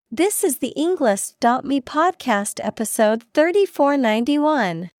This is the Englist.me podcast episode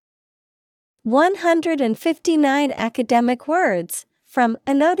 3491. 159 academic words from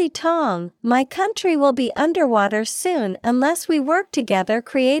Anote Tong. My country will be underwater soon unless we work together.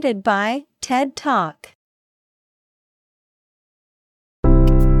 Created by TED Talk.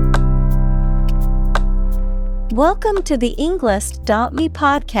 Welcome to the Englist.me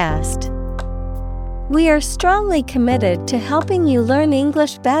podcast. We are strongly committed to helping you learn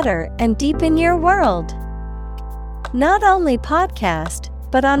English better and deepen your world. Not only podcast,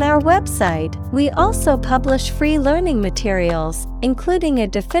 but on our website, we also publish free learning materials, including a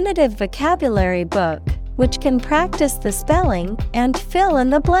definitive vocabulary book, which can practice the spelling and fill in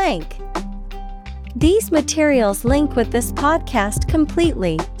the blank. These materials link with this podcast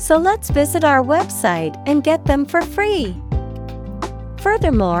completely, so let's visit our website and get them for free.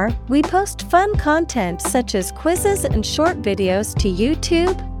 Furthermore, we post fun content such as quizzes and short videos to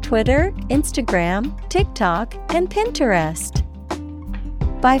YouTube, Twitter, Instagram, TikTok, and Pinterest.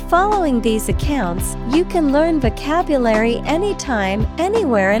 By following these accounts, you can learn vocabulary anytime,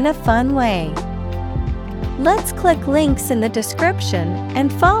 anywhere in a fun way. Let's click links in the description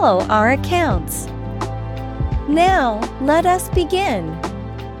and follow our accounts. Now, let us begin.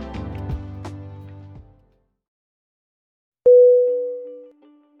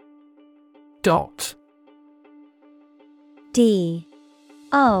 Dot. D-O-T.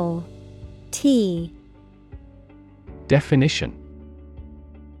 Definition: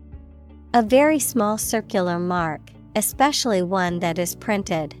 a very small circular mark, especially one that is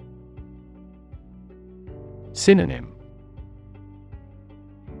printed. Synonym: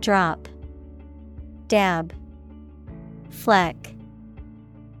 drop, dab, fleck.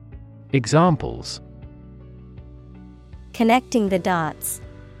 Examples: connecting the dots.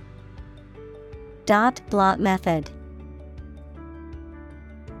 Dot blot method.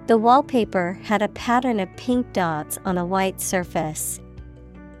 The wallpaper had a pattern of pink dots on a white surface.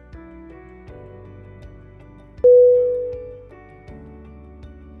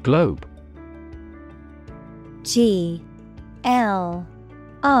 Globe. G-L-O-B-E.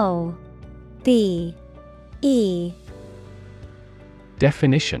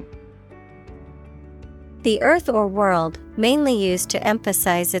 Definition: the earth or world, mainly used to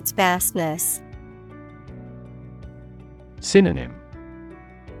emphasize its vastness. Synonym: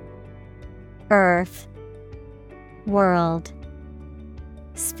 earth, world,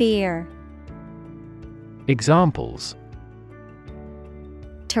 sphere. Examples: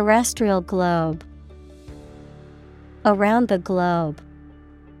 terrestrial globe. Around the globe.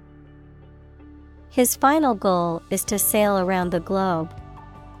 His final goal is to sail around the globe.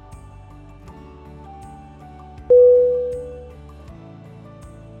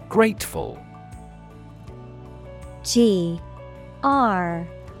 Grateful. G-R-A-T-E-F-U-L.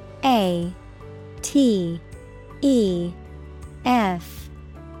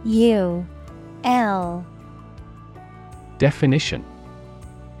 Definition: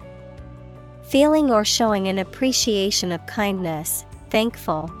 feeling or showing an appreciation of kindness,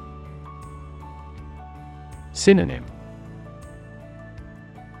 thankful. Synonym: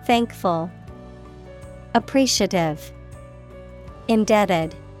 thankful, appreciative,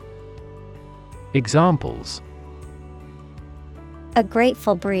 indebted. Examples: a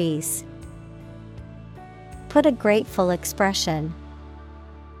grateful breeze. Put a grateful expression.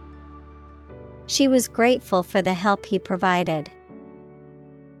 She was grateful for the help he provided.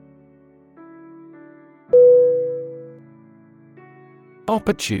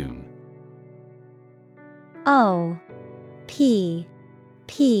 Opportune. O-P-P-O-R-T-U-N-E.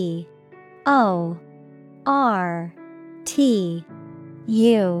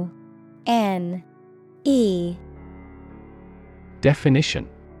 Definition: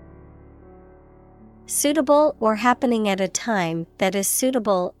 suitable or happening at a time that is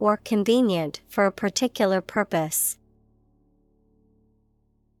suitable or convenient for a particular purpose.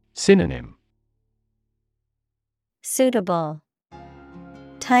 Synonym: suitable,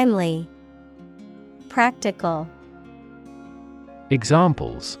 timely, practical.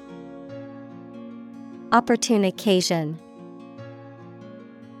 Examples: opportune occasion.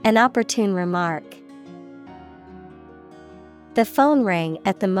 An opportune remark. The phone rang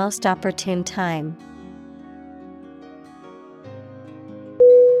at the most opportune time.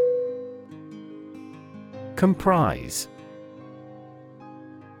 Comprise.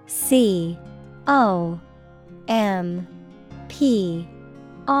 C-O-M-P-R-I-S-E.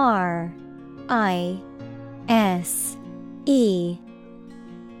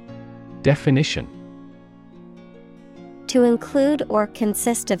 Definition: to include or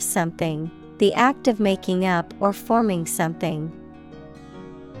consist of something, the act of making up or forming something.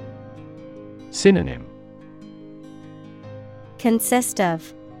 Synonym. Consist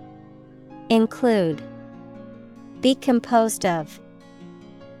of, include, be composed of.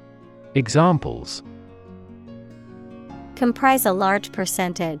 Examples. Comprise a large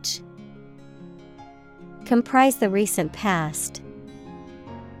percentage. Comprise the recent past.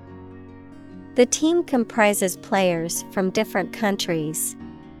 The team comprises players from different countries.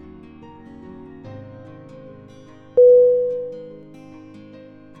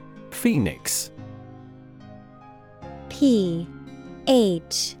 Phoenix. P-H-O-E-N-I-X.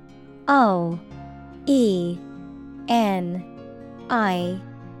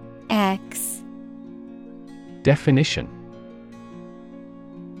 Definition.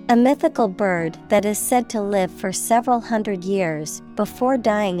 A mythical bird that is said to live for several hundred years before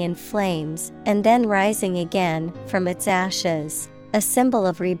dying in flames and then rising again from its ashes, a symbol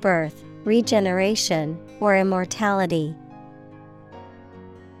of rebirth, regeneration, or immortality.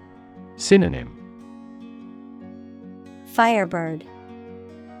 Synonym. Firebird,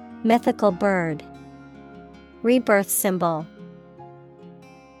 mythical bird, rebirth symbol.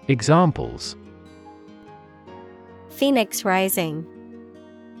 Examples. Phoenix rising.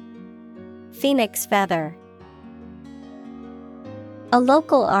 Phoenix feather. A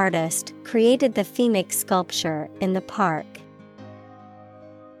local artist created the phoenix sculpture in the park.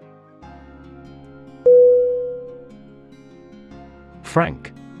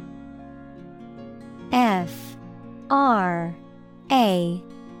 Frank. F-R-A-N-K.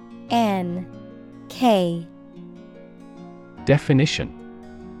 Definition.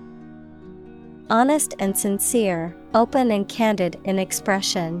 Honest and sincere, open and candid in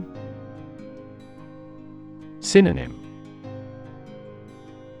expression. Synonym.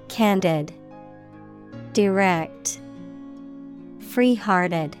 Candid, direct,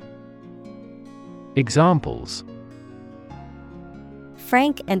 free-hearted. Examples.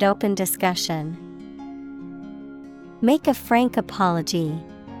 Frank and open discussion. Make a frank apology.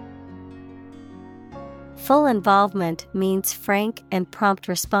 Full involvement means frank and prompt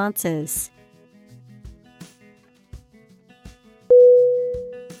responses.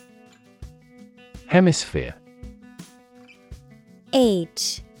 Hemisphere.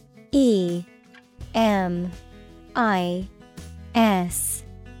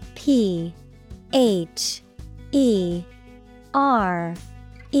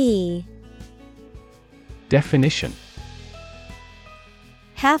 Definition.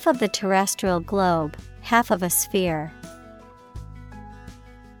 Half of the terrestrial globe, half of a sphere.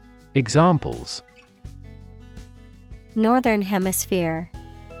 Examples. Northern hemisphere.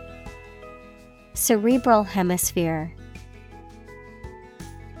 Cerebral hemisphere.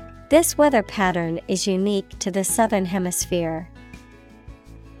 This weather pattern is unique to the southern hemisphere.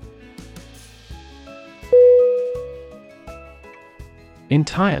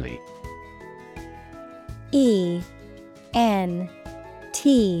 Entirely.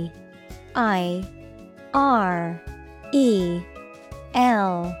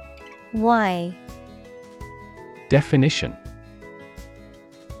 E-N-T-I-R-E-L-Y. Definition.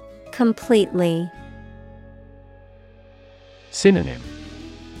 Completely. Synonym.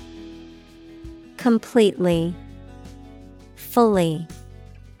 Completely, fully,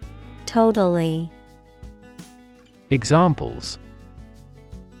 totally. Examples.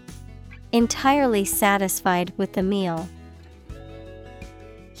 Entirely satisfied with the meal.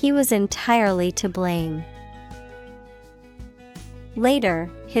 He was entirely to blame. Later,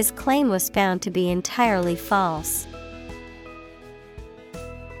 his claim was found to be entirely false.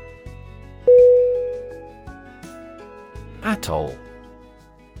 Atoll.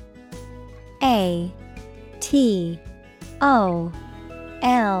 A-T-O-L-L.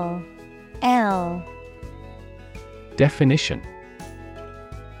 Definition.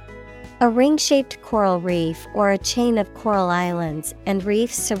 A ring-shaped coral reef or a chain of coral islands and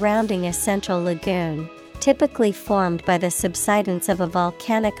reefs surrounding a central lagoon, typically formed by the subsidence of a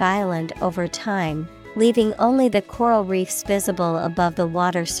volcanic island over time, leaving only the coral reefs visible above the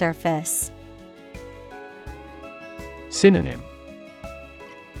water surface. Synonym.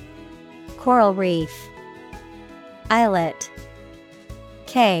 Coral reef, islet,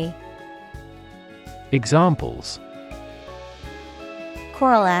 cay. Examples.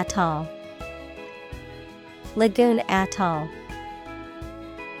 Coral atoll, lagoon atoll.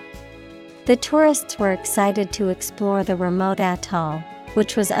 The tourists were excited to explore the remote atoll,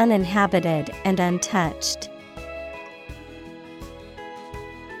 which was uninhabited and untouched.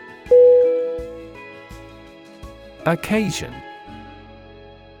 Occasion.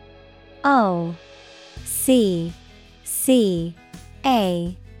 O-C-C-A-S-I-O-N.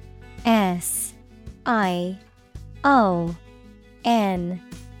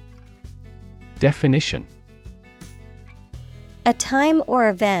 Definition: a time or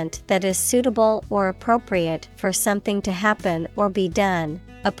event that is suitable or appropriate for something to happen or be done,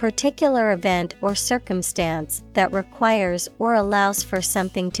 a particular event or circumstance that requires or allows for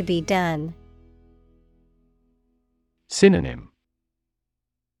something to be done. Synonym: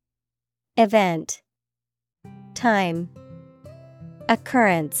 Event, time,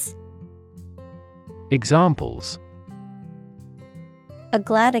 occurrence. Examples: a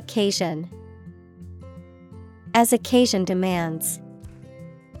glad occasion, as occasion demands.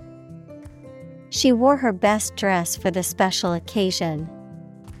 She wore her best dress for the special occasion.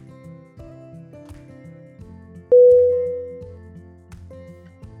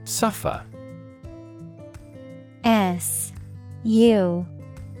 Suffer. S-U-F-F-E-R.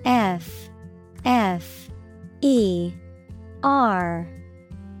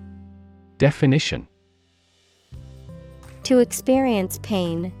 Definition: to experience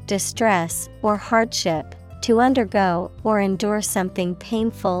pain, distress, or hardship, to undergo or endure something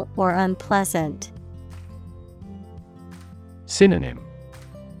painful or unpleasant. Synonym: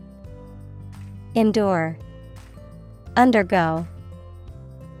 endure, undergo,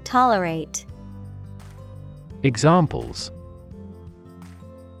 tolerate. Examples: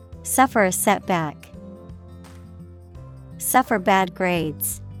 suffer a setback, suffer bad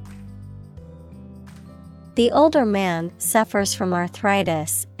grades. The older man suffers from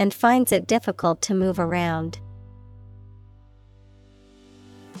arthritis and finds it difficult to move around.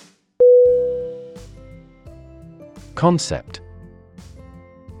 Concept.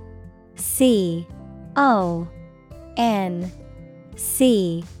 C-O-N-C-E-P-T.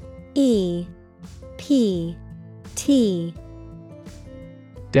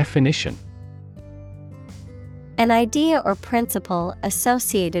 Definition: an idea or principle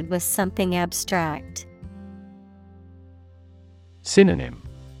associated with something abstract. Synonym: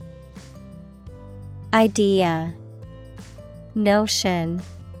 idea, notion,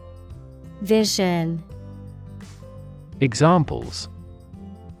 vision. Examples: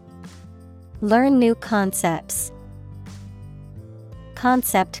 learn new concepts,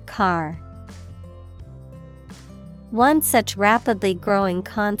 concept car. One such rapidly growing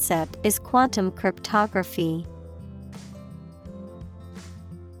concept is quantum cryptography.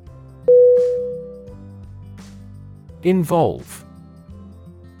 Involve.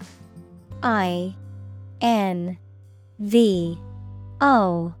 I-N-V-O-L-V-E.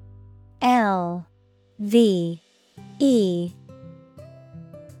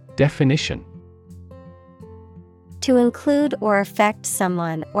 Definition: to include or affect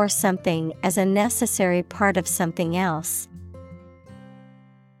someone or something as a necessary part of something else.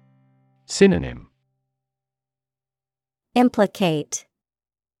 Synonym: implicate,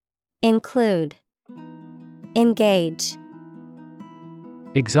 include, engage.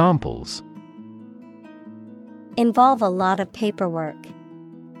 Examples: involve a lot of paperwork,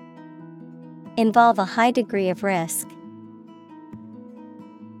 involve a high degree of risk.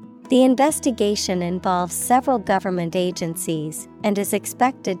 The investigation involves several government agencies and is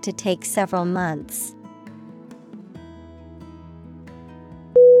expected to take several months.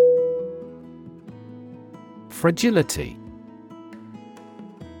 Fragility.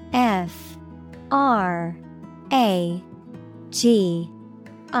 F-R-A-G-I-L-I-T-Y.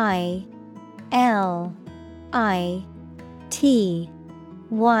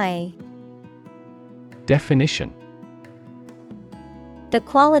 Definition: the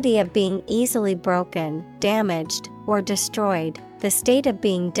quality of being easily broken, damaged, or destroyed, the state of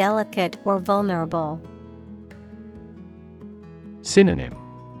being delicate or vulnerable. Synonym: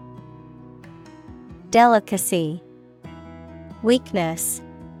 delicacy, weakness,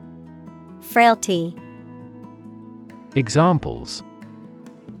 frailty. Examples: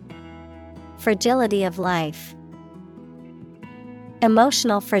 fragility of life,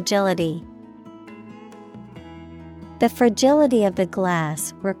 emotional fragility. The fragility of the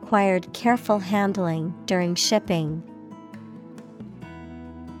glass required careful handling during shipping.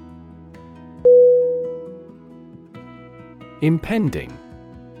 Impending.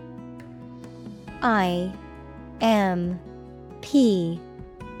 I-M-P-E-N-D-I-N-G.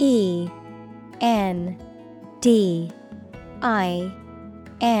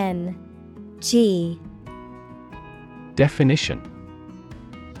 Definition: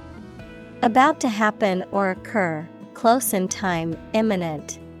 about to happen or occur, close in time,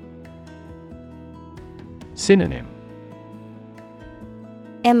 imminent. Synonym: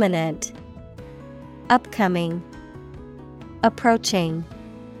 imminent, upcoming, approaching.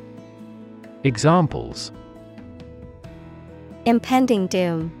 Examples: impending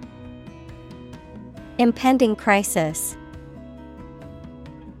doom, impending crisis.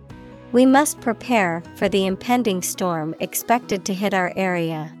 We must prepare for the impending storm expected to hit our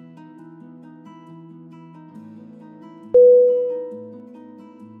area.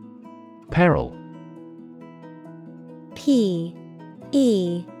 Peril. P-E-R-I-L.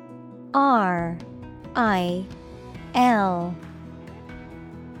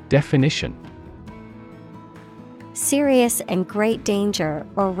 Definition: serious and great danger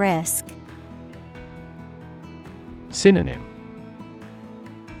or risk. Synonym: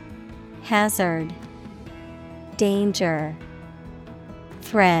 Hazard, danger,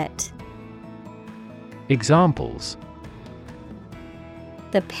 threat. Examples: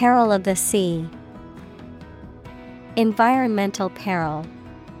 the peril of the sea, environmental peril.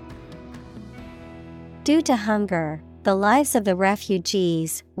 Due to hunger, the lives of the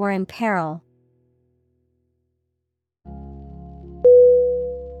refugees were in peril.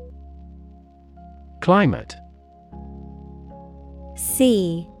 Climate.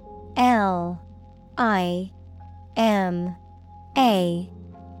 C-L-I-M-A-T-E.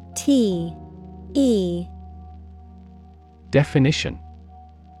 Definition: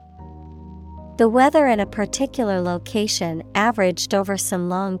 the weather in a particular location averaged over some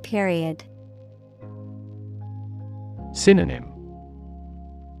long period. Synonym: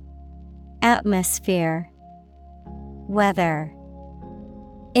 atmosphere, weather,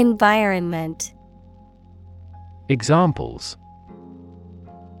 environment. Examples: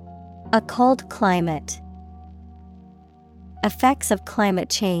 a cold climate, effects of climate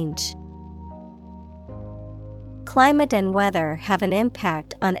change. Climate and weather have an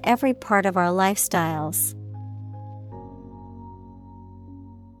impact on every part of our lifestyles.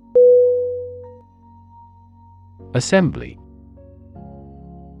 Assembly.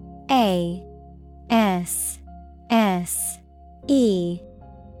 A S S E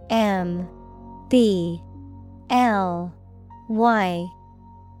M B L Y.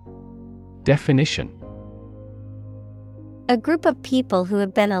 Definition: a group of people who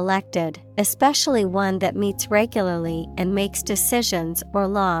have been elected, especially one that meets regularly and makes decisions or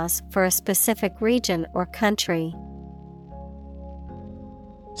laws for a specific region or country.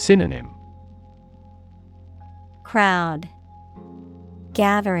 Synonym: crowd,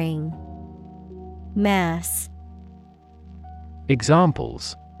 gathering, mass.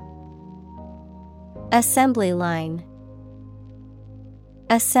 Examples: assembly line,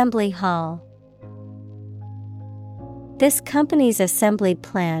 assembly hall. This company's assembly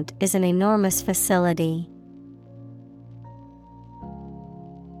plant is an enormous facility.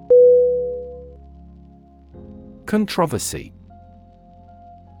 Controversy.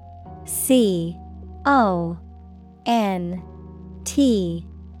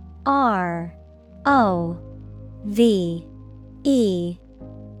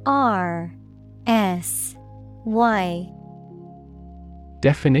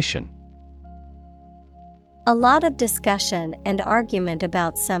 Definition: a lot of discussion and argument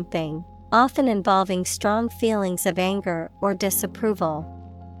about something, often involving strong feelings of anger or disapproval.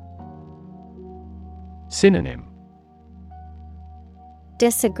 Synonym: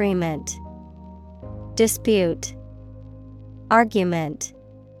 disagreement, dispute, argument.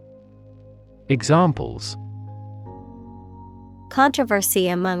 Examples: controversy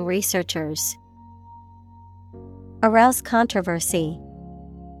among researchers, arouse controversy.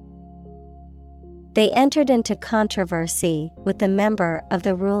 They entered into controversy with a member of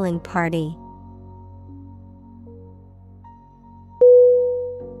the ruling party.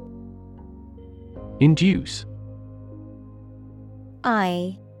 Induce.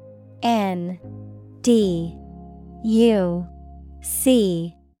 I-N-D-U-C-E.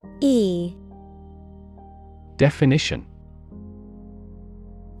 Definition: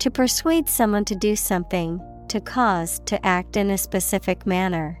 to persuade someone to do something, to cause to act in a specific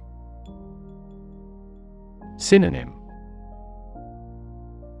manner. Synonym: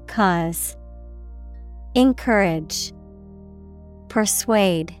 cause, encourage,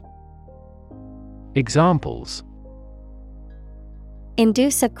 persuade. Examples: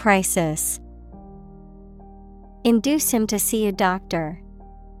 induce a crisis, induce him to see a doctor.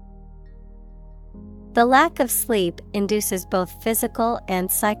 The lack of sleep induces both physical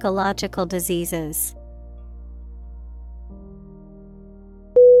and psychological diseases.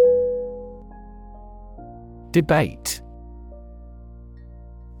 Debate.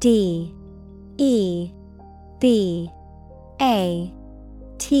 D E B A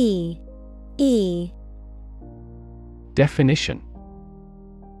T E. Definition: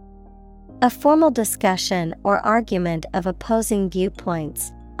 a formal discussion or argument of opposing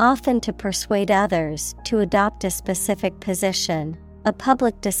viewpoints, often to persuade others to adopt a specific position, a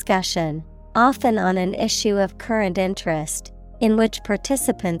public discussion, often on an issue of current interest, in which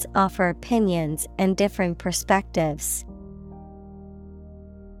participants offer opinions and differing perspectives.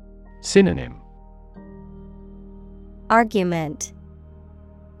 Synonym: Argument,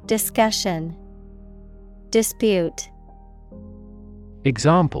 discussion, dispute.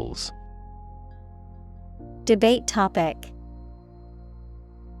 Examples: Debate topic,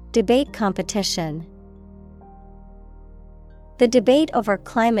 debate competition. The debate over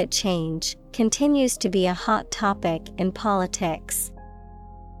climate change continues to be a hot topic in politics.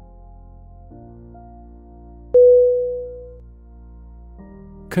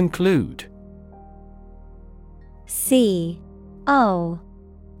 Conclude. CONCLUDE.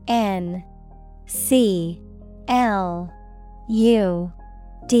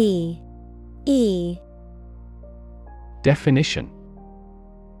 Definition: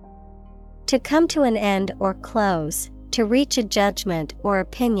 To come to an end or close, to reach a judgment or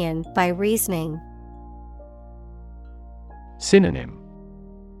opinion by reasoning. Synonym: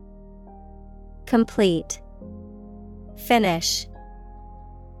 Complete, finish,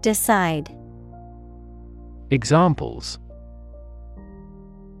 decide. Examples: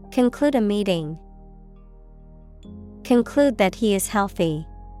 Conclude a meeting. Conclude that he is healthy.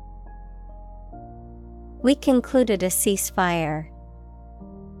 We concluded a ceasefire.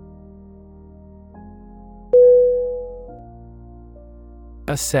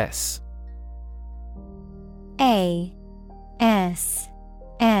 Assess. ASSESS.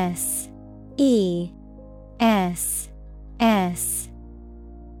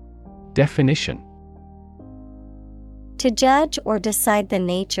 Definition: To judge or decide the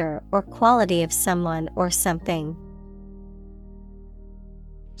nature or quality of someone or something.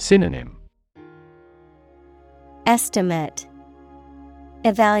 Synonym: Estimate,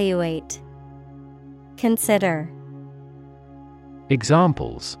 evaluate, consider.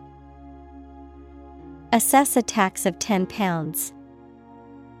 Examples: Assess a tax of £10.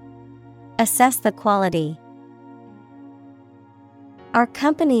 Assess the quality. Our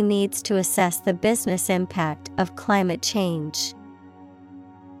company needs to assess the business impact of climate change.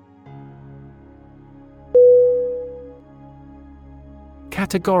 Categorical.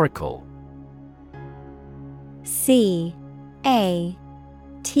 CATEGORICAL.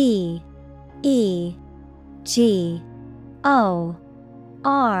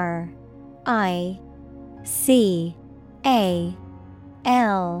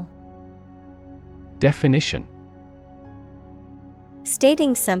 Definition: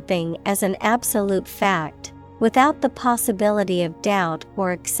 Stating something as an absolute fact, without the possibility of doubt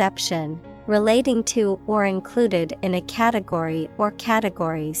or exception, relating to or included in a category or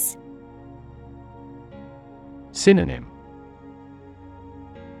categories. Synonym: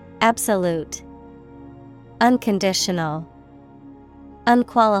 Absolute, unconditional,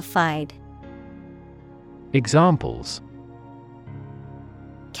 unqualified. Examples: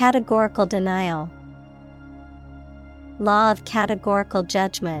 Categorical denial. Law of categorical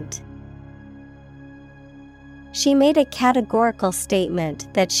judgment. She made a categorical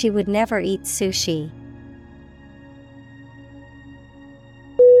statement that she would never eat sushi.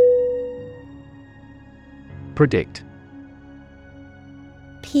 Predict.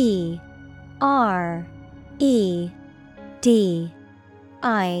 PREDICT.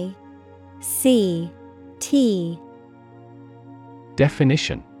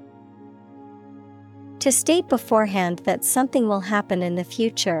 Definition: To state beforehand that something will happen in the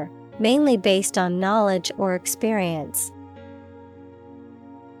future, mainly based on knowledge or experience.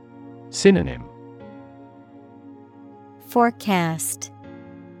 Synonym: Forecast,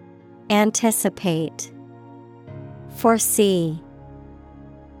 anticipate, foresee.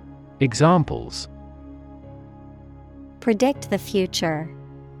 Examples: Predict the future.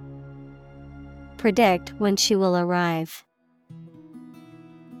 Predict when she will arrive.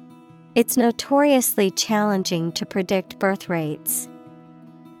 It's notoriously challenging to predict birth rates.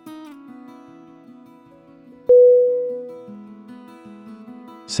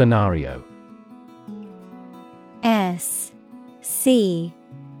 Scenario. SCENARIO.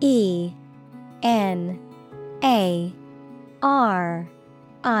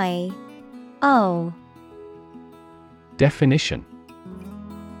 Definition: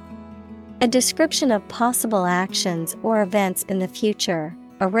 A description of possible actions or events in the future,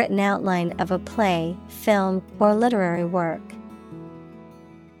 a written outline of a play, film, or literary work.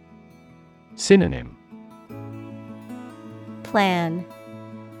 Synonym: Plan,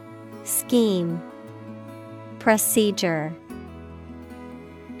 scheme, procedure.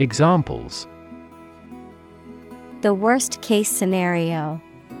 Examples: The worst case scenario.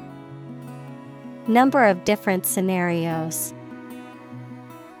 Number of different scenarios.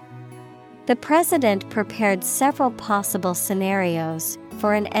 The president prepared several possible scenarios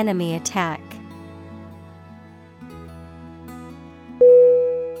for an enemy attack.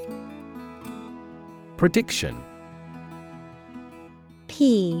 Prediction.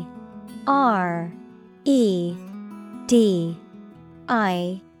 Prediction.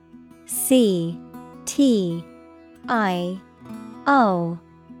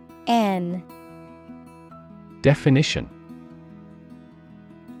 Definition.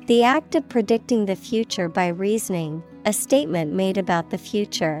 The act of predicting the future by reasoning, a statement made about the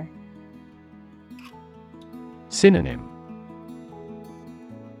future. Synonym.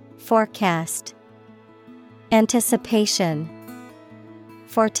 Forecast, anticipation,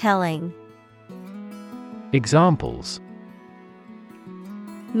 foretelling. Examples.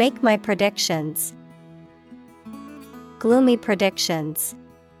 Make my predictions. Gloomy predictions.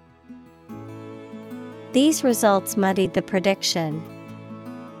 These results muddied the prediction.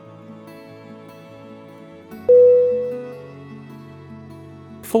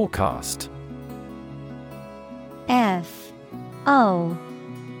 Forecast. Forecast.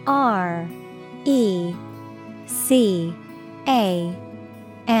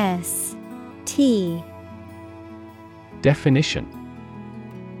 Definition.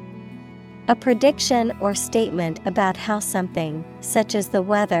 A prediction or statement about how something, such as the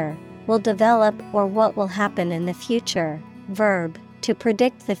weather, will develop or what will happen in the future. Verb, to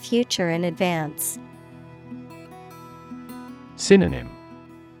predict the future in advance. Synonym.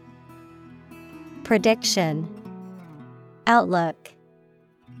 Prediction, outlook.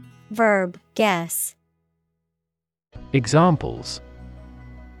 Verb, guess. Examples.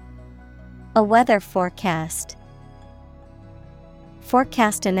 A weather forecast.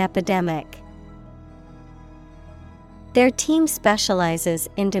 Forecast an epidemic. Their team specializes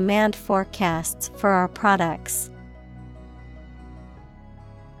in demand forecasts for our products.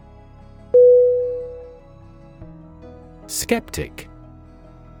 Skeptic.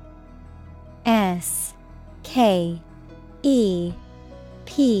 SKEPTIC.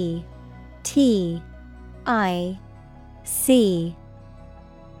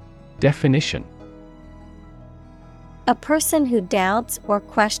 Definition. A person who doubts or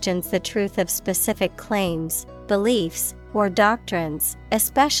questions the truth of specific claims, beliefs, or doctrines,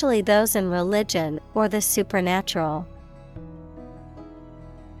 especially those in religion or the supernatural.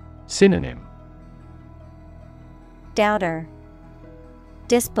 Synonym. Doubter,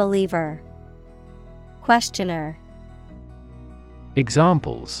 disbeliever, questioner.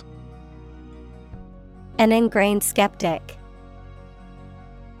 Examples. An ingrained skeptic.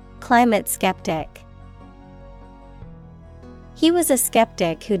 Climate skeptic. He was a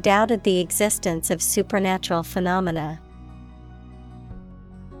skeptic who doubted the existence of supernatural phenomena.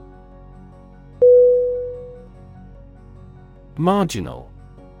 Marginal.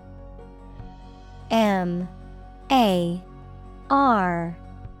 MARGINAL.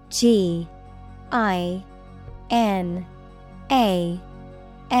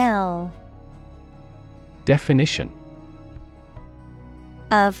 Definition.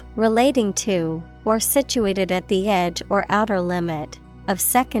 Of, relating to, or situated at the edge or outer limit, of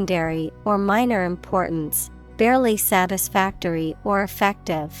secondary or minor importance, barely satisfactory or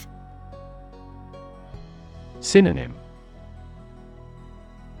effective. Synonym.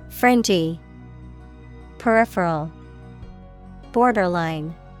 Fringy, peripheral,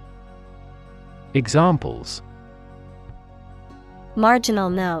 borderline. Examples. Marginal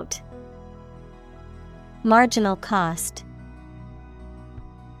note. Marginal cost.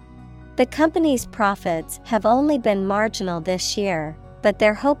 The company's profits have only been marginal this year, but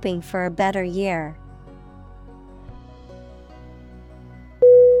they're hoping for a better year.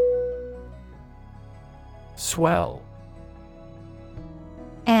 Swell.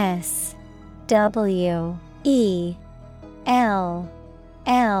 SWELL.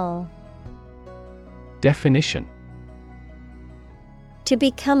 Definition. To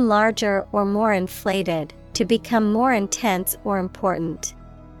become larger or more inflated, to become more intense or important.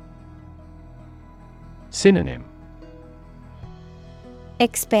 Synonym.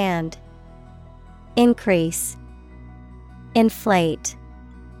 Expand, increase, inflate.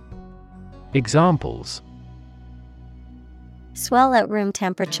 Examples. Swell at room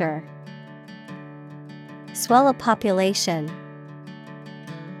temperature. Swell a population.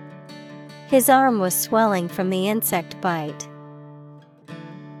 His arm was swelling from the insect bite.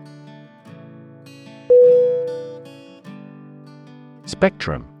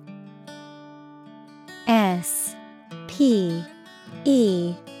 Spectrum. SPECTRUM.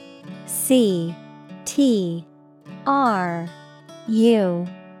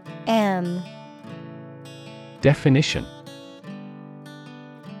 Definition.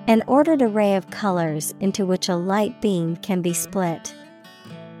 An ordered array of colors into which a light beam can be split.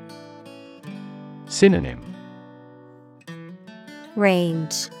 Synonym: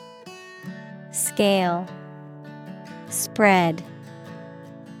 Range, scale, spread.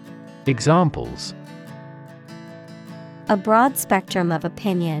 Examples: A broad spectrum of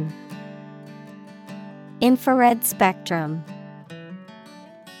opinion. Infrared spectrum.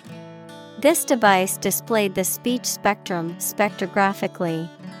 This device displayed the speech spectrum spectrographically.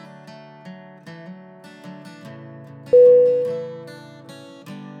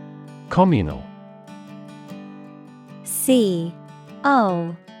 Communal.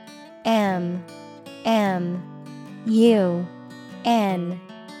 COMMUNAL.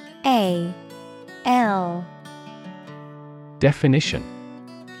 Definition: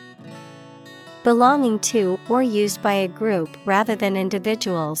 Belonging to or used by a group rather than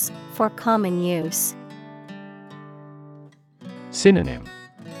individuals, for common use. Synonym: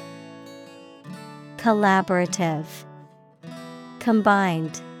 Collaborative,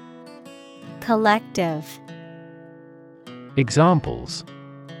 combined, collective. Examples: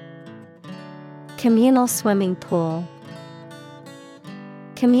 Communal swimming pool.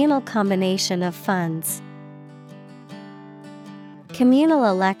 Communal combination of funds. Communal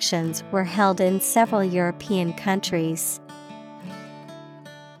elections were held in several European countries.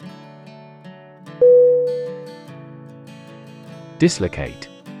 Dislocate.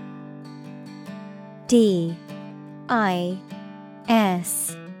 DISLOCATE.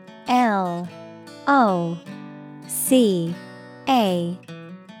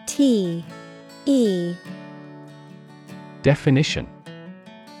 Definition: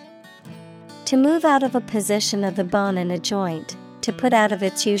 To move out of a position of the bone in a joint, to put out of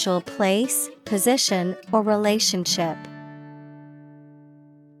its usual place, position, or relationship.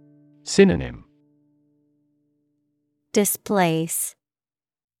 Synonym: Displace.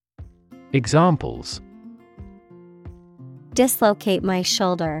 Examples: Dislocate my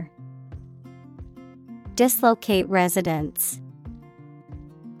shoulder. Dislocate residence.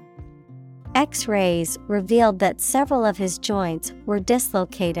 X-rays revealed that several of his joints were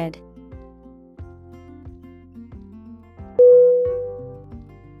dislocated.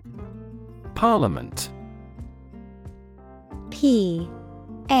 Parliament. Parliament.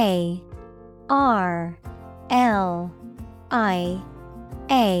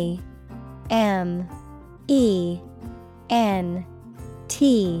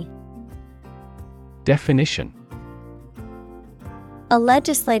 Definition: A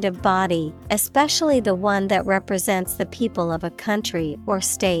legislative body, especially the one that represents the people of a country or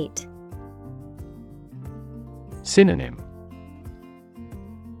state. Synonym: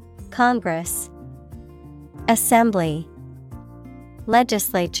 Congress, Assembly,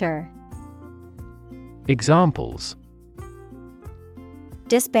 Legislature. Examples: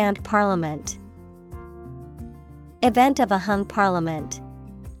 Disband Parliament. Event of a hung parliament.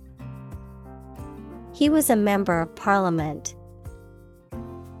 He was a member of Parliament.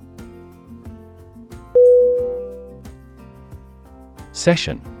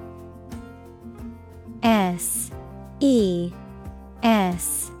 Session. SESSION.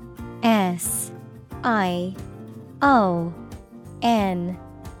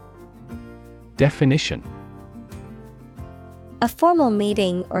 Definition: A formal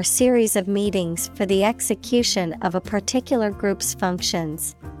meeting or series of meetings for the execution of a particular group's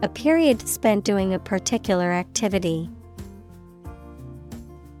functions, a period spent doing a particular activity.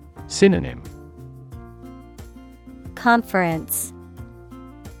 Synonym: Conference,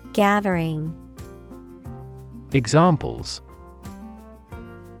 gathering. Examples: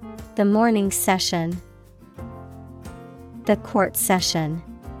 The morning session. The court session.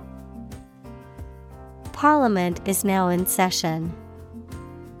 Parliament is now in session.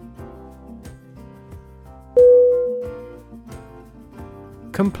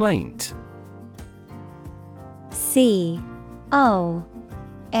 Complaint. COMPLAINT.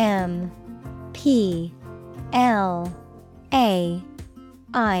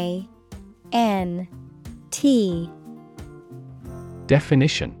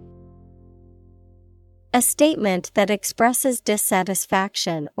 Definition: A statement that expresses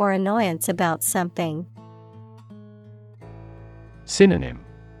dissatisfaction or annoyance about something. Synonym: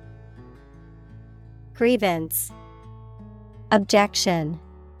 Grievance, objection,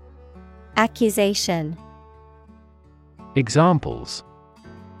 accusation. Examples: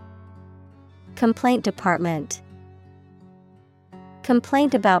 Complaint department.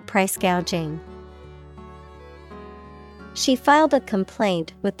 Complaint about price gouging. She filed a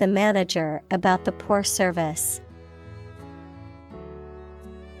complaint with the manager about the poor service.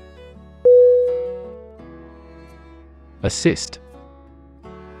 Assist.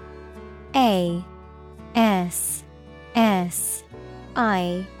 A S S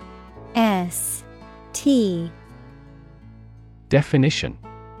I S T. Definition: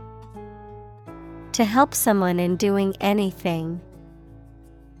 To help someone in doing anything.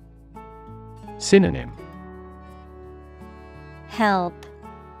 Synonym: Help,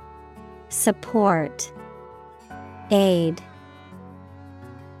 support, aid.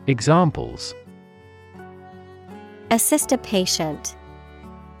 Examples: Assist a patient.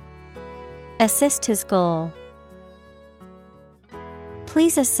 Assist his goal.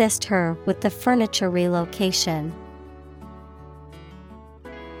 Please assist her with the furniture relocation.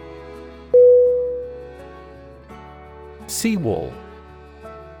 Seawall.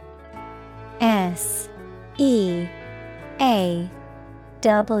 S E A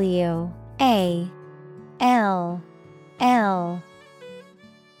W A L L.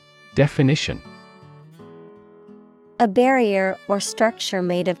 Definition: A barrier or structure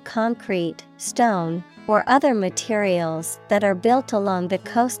made of concrete, stone, or other materials that are built along the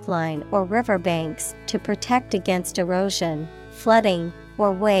coastline or riverbanks to protect against erosion, flooding,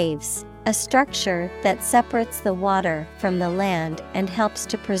 or waves. A structure that separates the water from the land and helps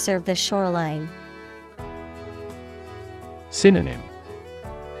to preserve the shoreline. Synonym: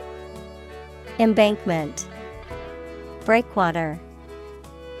 Embankment, breakwater.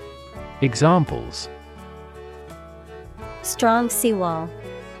 Examples: Strong seawall.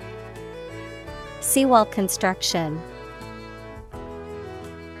 Seawall construction.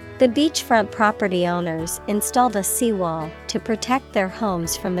 The beachfront property owners installed a seawall to protect their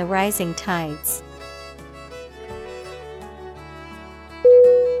homes from the rising tides.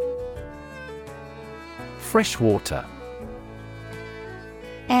 Freshwater.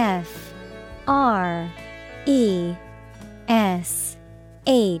 F R E S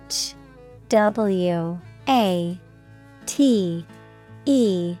H W A T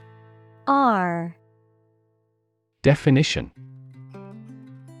E R. Definition: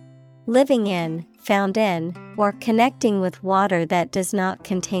 Living in, found in, or connecting with water that does not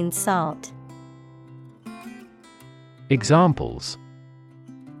contain salt. Examples: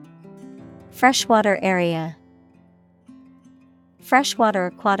 Freshwater area. Freshwater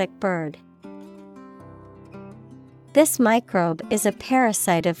aquatic bird. This microbe is a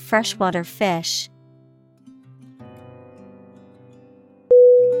parasite of freshwater fish.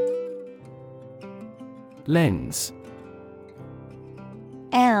 Lens.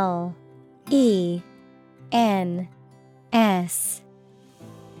 L E N S.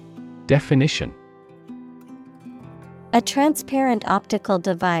 Definition: A transparent optical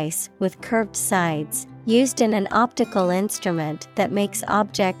device with curved sides, used in an optical instrument that makes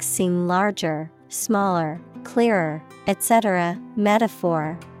objects seem larger, smaller, clearer, etc.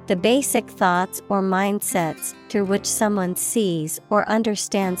 Metaphor: the basic thoughts or mindsets through which someone sees or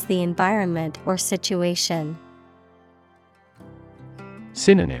understands the environment or situation.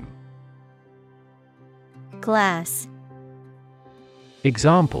 Synonym: Glass.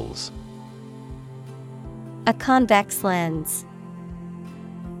 Examples: A convex lens.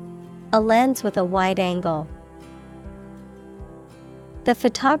 A lens with a wide angle. The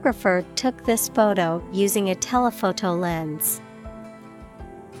photographer took this photo using a telephoto lens.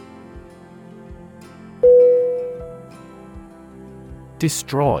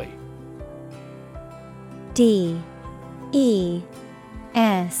 Destroy. D E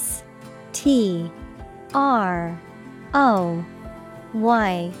S T R O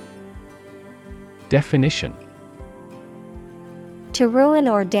Y. Definition: To ruin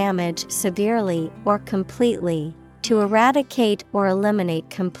or damage severely or completely, to eradicate or eliminate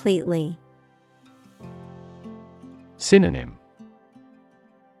completely. Synonym: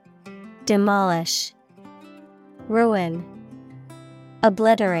 Demolish, ruin,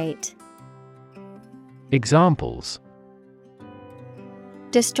 obliterate. Examples: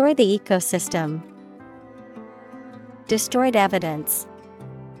 Destroy the ecosystem. Destroyed evidence.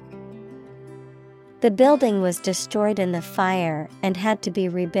 The building was destroyed in the fire and had to be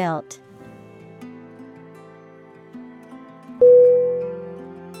rebuilt.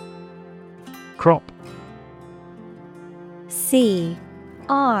 Crop. C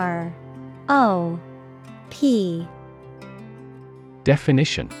R O P.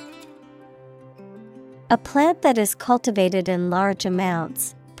 Definition: A plant that is cultivated in large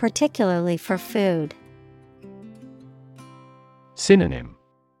amounts, particularly for food. Synonym: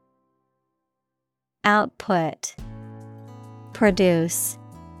 Output, produce,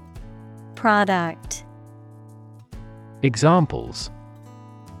 product. Examples: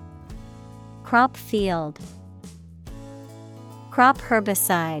 Crop field. Crop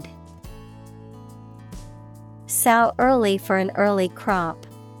herbicide. Sow early for an early crop.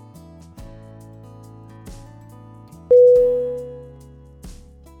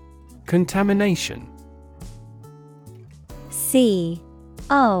 Contamination. Contamination.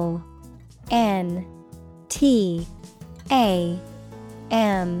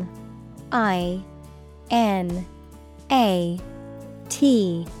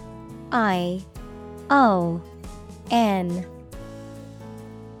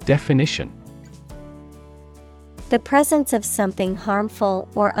 Definition. The presence of something harmful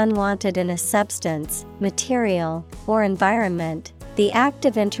or unwanted in a substance, material, or environment. The act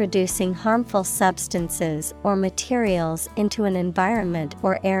of introducing harmful substances or materials into an environment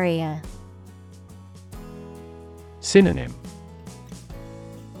or area. Synonym.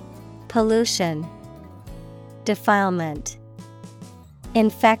 Pollution, defilement,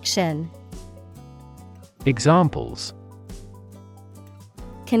 infection. Examples.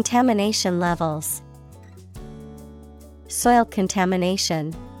 Contamination levels. Soil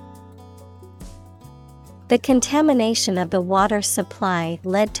contamination. The contamination of the water supply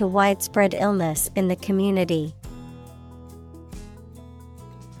led to widespread illness in the community.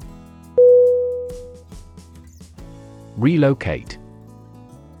 Relocate.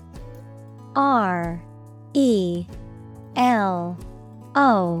 RELOCATE.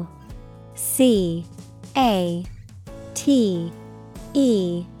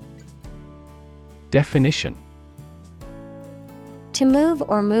 Definition. To move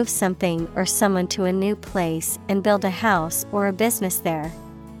or move something or someone to a new place and build a house or a business there.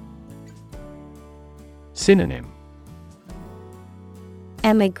 Synonym.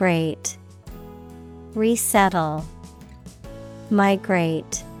 Emigrate, resettle,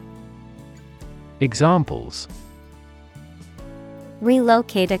 migrate. Examples.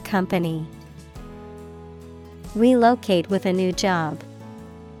 Relocate a company. Relocate with a new job.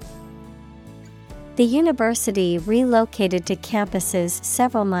 The university relocated to campuses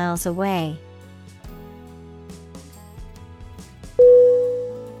several miles away.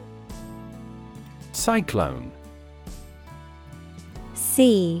 Cyclone.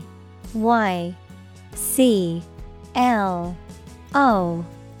 CYCLONE.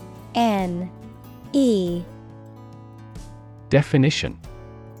 Definition.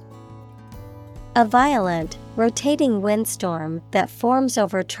 A violent, rotating windstorm that forms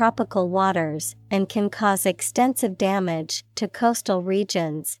over tropical waters and can cause extensive damage to coastal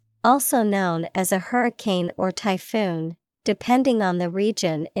regions, also known as a hurricane or typhoon, depending on the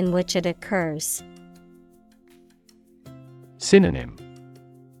region in which it occurs. Synonym.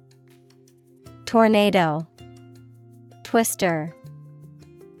 Tornado, twister,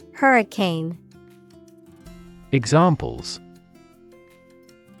 hurricane. Examples.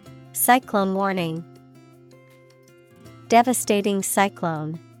 Cyclone warning. Devastating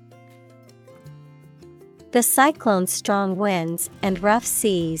cyclone. The cyclone's strong winds and rough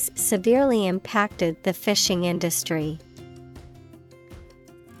seas severely impacted the fishing industry.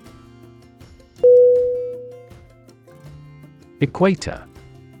 Equator.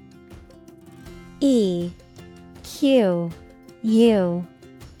 EQUATOR.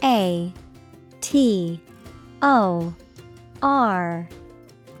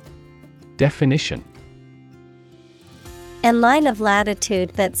 Definition. A line of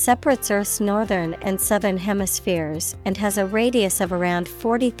latitude that separates Earth's northern and southern hemispheres and has a radius of around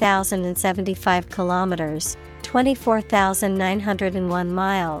 40,075 kilometers, 24,901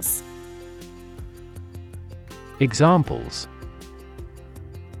 miles. Examples.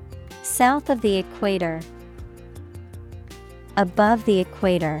 South of the equator. Above the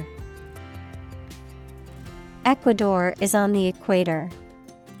equator. Ecuador is on the equator.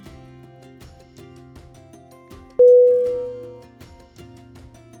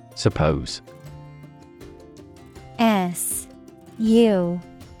 Suppose. SUPPOSE.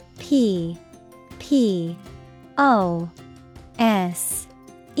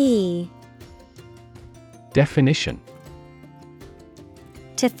 Definition.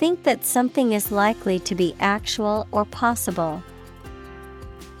 To think that something is likely to be actual or possible.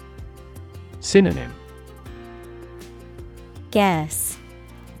 Synonym. Guess,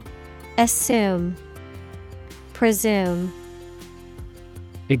 assume, presume.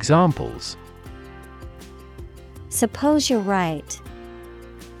 Examples. Suppose you're right.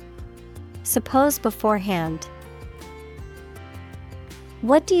 Suppose beforehand.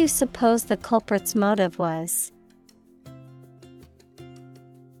 What do you suppose the culprit's motive was?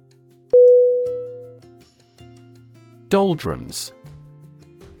 Doldrums.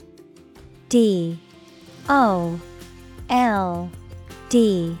 DOLDRUMS.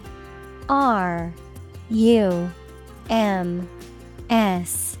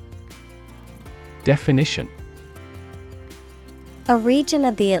 Definition. A region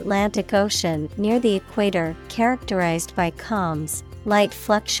of the Atlantic Ocean near the equator characterized by calms, light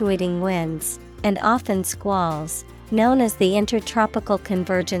fluctuating winds, and often squalls, known as the Intertropical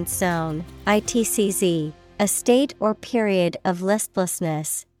Convergence Zone, ITCZ, a state or period of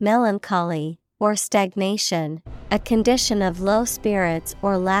listlessness, melancholy, or stagnation, a condition of low spirits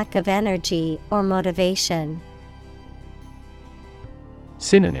or lack of energy or motivation.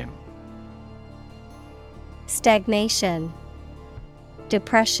 Synonym: Stagnation,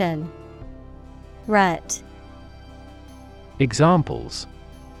 depression, rut. Examples: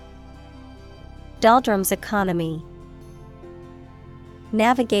 Doldrums economy,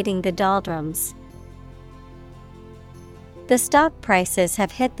 navigating the doldrums. The stock prices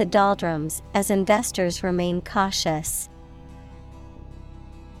have hit the doldrums as investors remain cautious.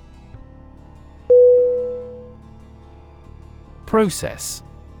 Process.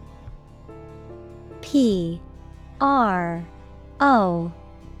 P-R-O-C-E-S-S.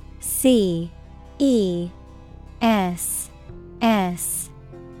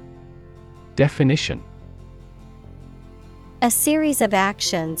 Definition: a series of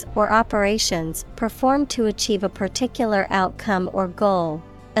actions or operations performed to achieve a particular outcome or goal,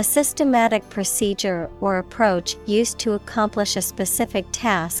 a systematic procedure or approach used to accomplish a specific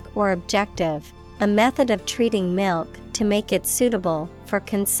task or objective, a method of treating milk to make it suitable for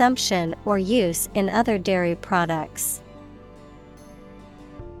consumption or use in other dairy products.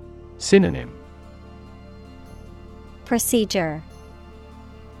 Synonym: Procedure,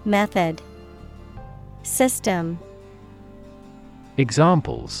 method, system.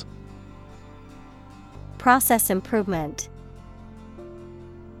 Examples: process improvement,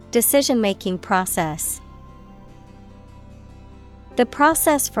 decision-making process. The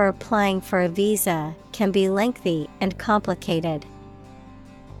process for applying for a visa can be lengthy and complicated.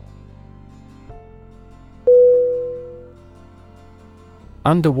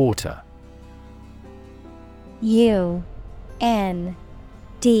 Underwater. U-N-D-E-R-W-A-T-E-R.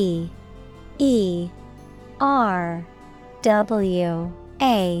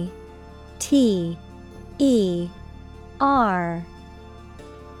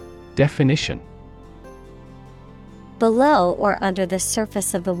 Definition: below or under the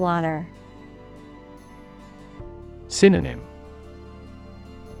surface of the water. Synonym: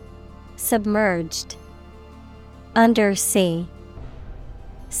 Submerged, undersea,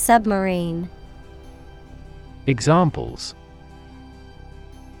 submarine. Examples: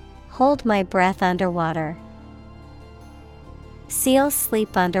 hold my breath underwater. Seals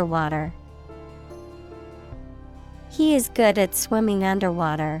sleep underwater. He is good at swimming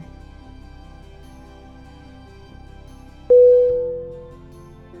underwater.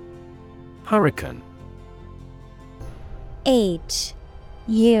 Hurricane. H-U-R-R-I-C-A-N-E.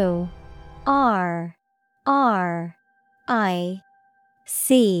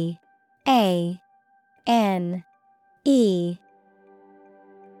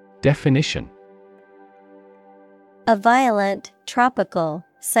 Definition: a violent, tropical,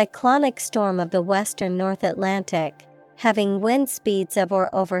 cyclonic storm of the western North Atlantic, having wind speeds of or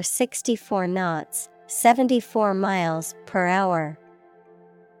over 64 knots, 74 miles per hour.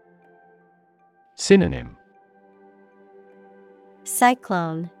 Synonym: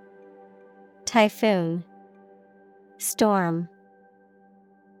 cyclone, typhoon, storm.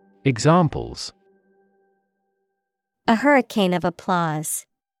 Examples: a hurricane of applause.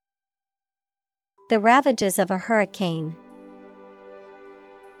 The ravages of a hurricane.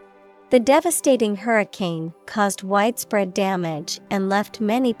 The devastating hurricane caused widespread damage and left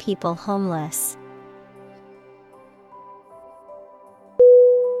many people homeless.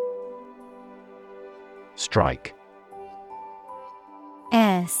 Strike.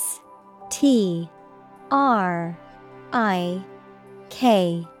 S-T-R-I-K-E.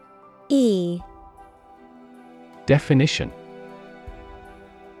 Definition: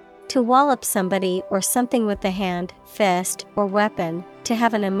 to wallop somebody or something with the hand, fist, or weapon, to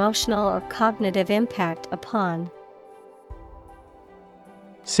have an emotional or cognitive impact upon.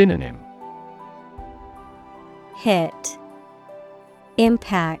 Synonym: hit,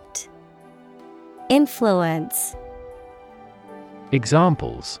 impact, influence.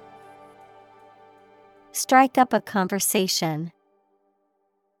 Examples: strike up a conversation.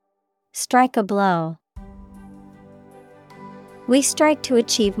 Strike a blow. We strike to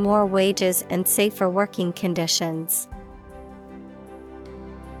achieve more wages and safer working conditions.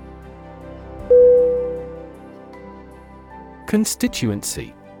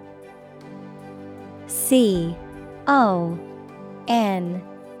 Constituency. C-O-N-S-T-I-T-U-E-N-C-Y.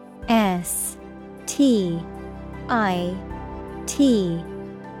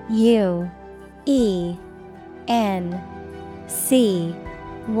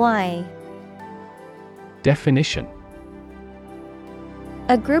 Definition: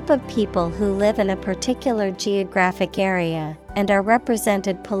 A group of people who live in a particular geographic area and are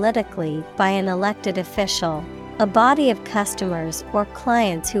represented politically by an elected official. A body of customers or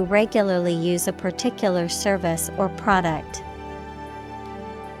clients who regularly use a particular service or product.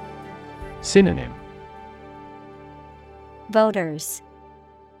 Synonym: Voters,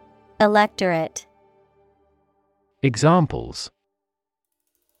 electorate. Examples: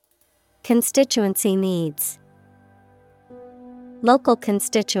 Constituency needs. Local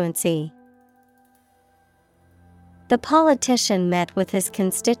constituency. The politician met with his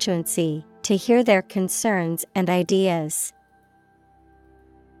constituency to hear their concerns and ideas.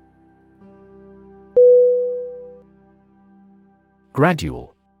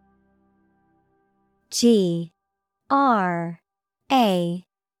 Gradual. Gradual.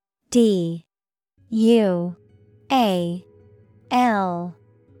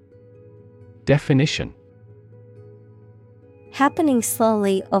 Definition: Happening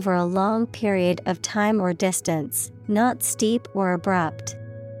slowly over a long period of time or distance, not steep or abrupt.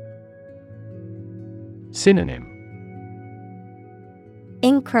 Synonym: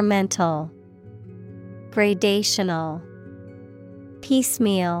 Incremental, gradational,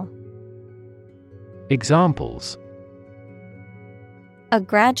 piecemeal. Examples: A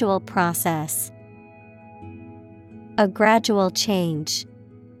gradual process. A gradual change.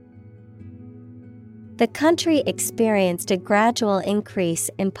 The country experienced a gradual increase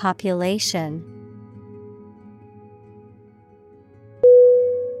in population.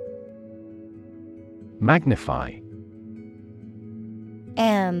 Magnify.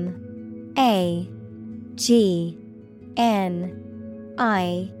 M-A-G-N-I-F-Y.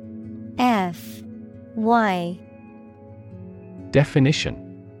 Definition: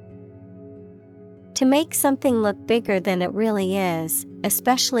 To make something look bigger than it really is,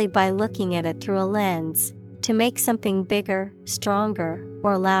 especially by looking at it through a lens. To make something bigger, stronger,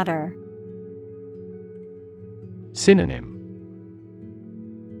 or louder. Synonym: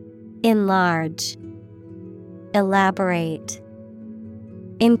 Enlarge, elaborate,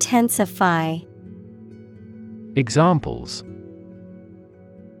 intensify. Examples: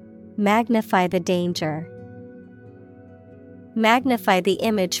 Magnify the danger. Magnify the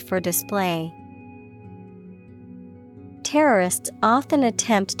image for display. Terrorists often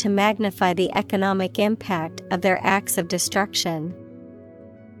attempt to magnify the economic impact of their acts of destruction.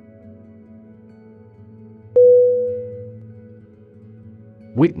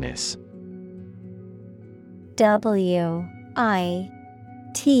 Witness. W-I-T-N-E-S-S.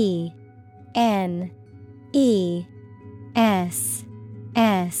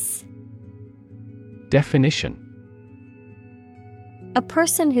 Definition: A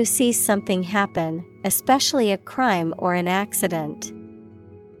person who sees something happen, especially a crime or an accident.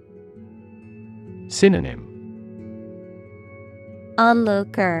 Synonym: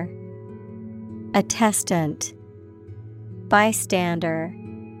 Onlooker, attestant, bystander.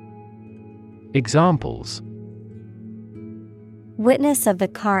 Examples: Witness of the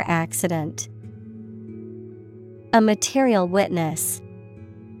car accident. A material witness.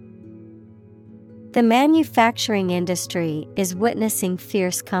 The manufacturing industry is witnessing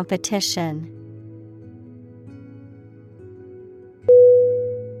fierce competition.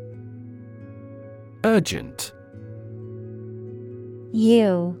 Urgent.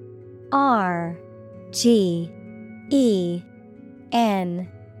 U-R-G-E-N-T.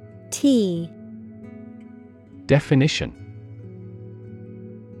 Definition: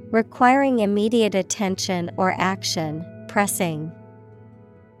 Requiring immediate attention or action, pressing.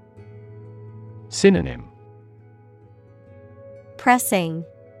 Synonym: Pressing,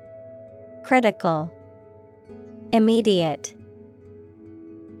 critical, immediate.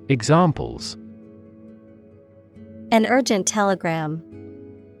 Examples: An urgent telegram.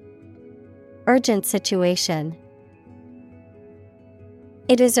 Urgent situation.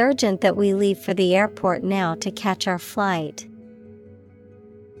 It is urgent that we leave for the airport now to catch our flight.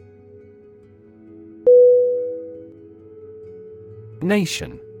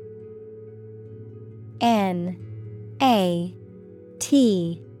 Nation. N-A-T-I-O-N.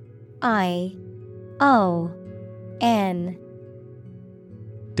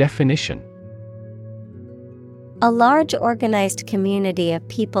 Definition: A large organized community of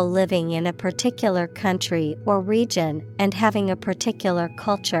people living in a particular country or region and having a particular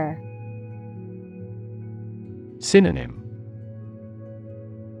culture. Synonym: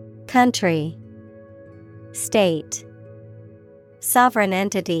 Country, state, sovereign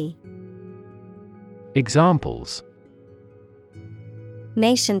entity. Examples: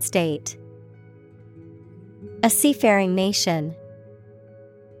 Nation state. A seafaring nation.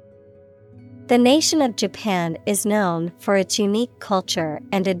 The nation of Japan is known for its unique culture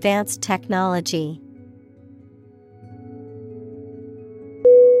and advanced technology.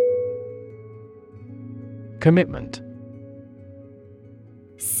 Commitment.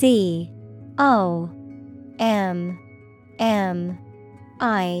 COMMITment.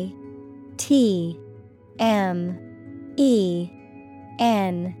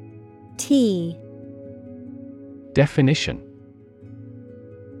 Definition.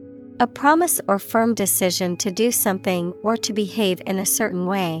 A promise or firm decision to do something or to behave in a certain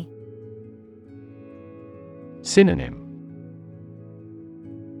way. Synonym.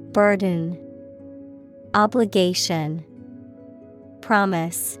 Burden, obligation,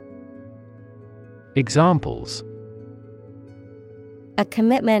 promise. Examples. A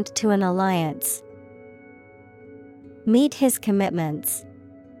commitment to an alliance. Meet his commitments.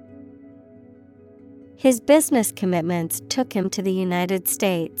 His business commitments took him to the United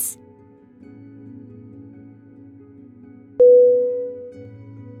States.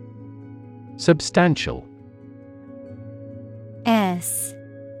 Substantial.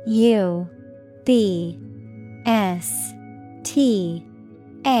 Substantial.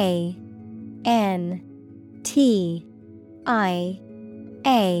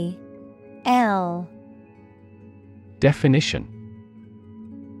 Definition.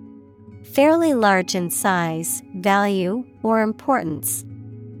 Fairly large in size, value, or importance.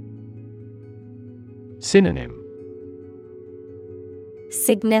 Synonym.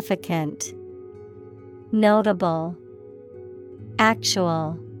 Significant, notable,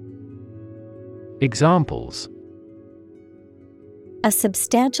 actual. Examples. A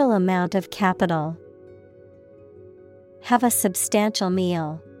substantial amount of capital. Have a substantial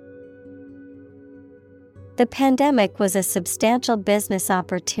meal. The pandemic was a substantial business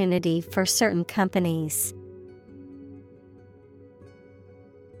opportunity for certain companies.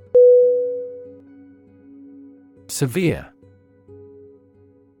 Severe.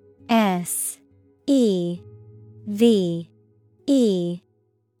 SEVERE.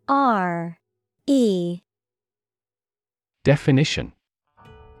 Definition.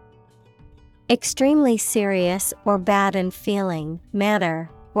 Extremely serious or bad in feeling, matter,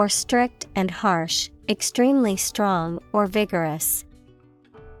 or strict and harsh, extremely strong or vigorous.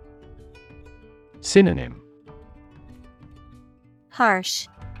 Synonym. Harsh,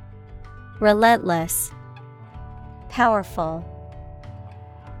 relentless, powerful.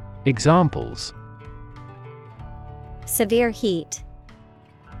 Examples. Severe heat.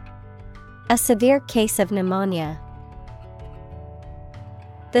 A severe case of pneumonia.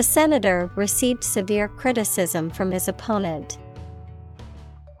 The senator received severe criticism from his opponent.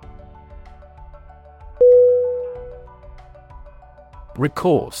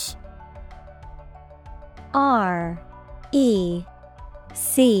 Recourse. RECOURSE.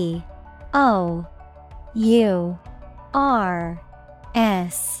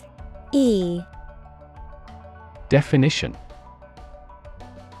 Definition.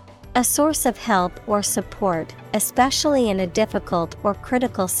 A source of help or support, especially in a difficult or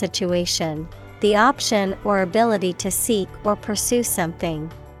critical situation. The option or ability to seek or pursue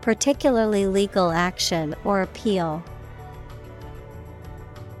something, particularly legal action or appeal.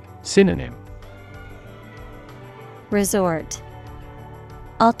 Synonym. Resort,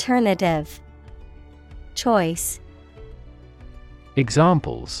 alternative, choice.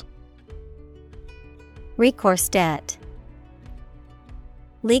 Examples. Recourse debt.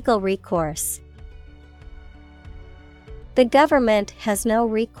 Legal recourse. The government has no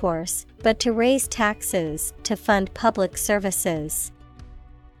recourse but to raise taxes to fund public services.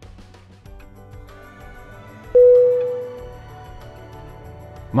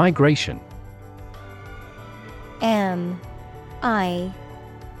 Migration. MIGRATION.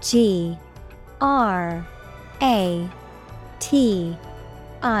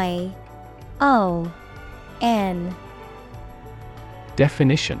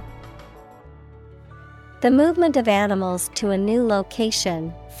 Definition. The movement of animals to a new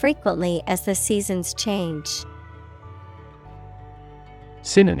location, frequently as the seasons change.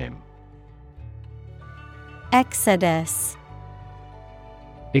 Synonym. Exodus.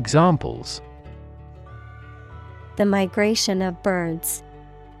 Examples. The migration of birds.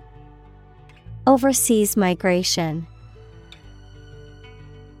 Overseas migration.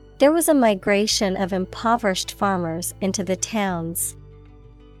 There was a migration of impoverished farmers into the towns.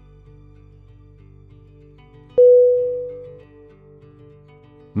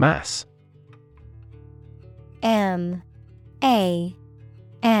 Mass. MASS.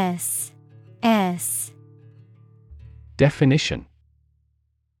 Definition.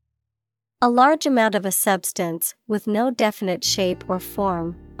 A large amount of a substance with no definite shape or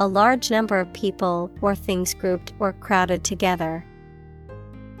form, a large number of people or things grouped or crowded together.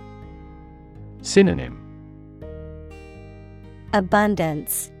 Synonym: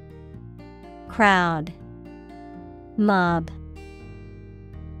 Abundance, crowd, mob.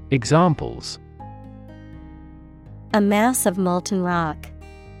 Examples: A mass of molten rock.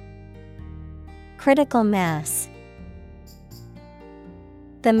 Critical mass.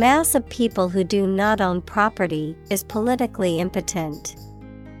 The mass of people who do not own property is politically impotent.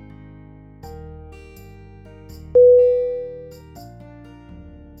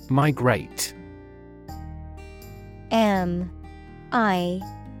 Migrate. M-I-G-R-A-T-E.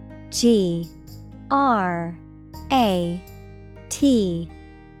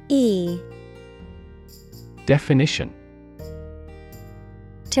 Definition: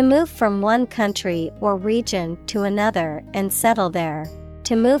 To move from one country or region to another and settle there.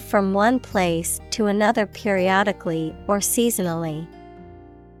 To move from one place to another periodically or seasonally.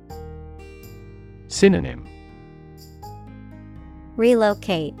 Synonym: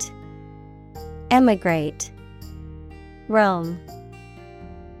 Relocate, emigrate, roam.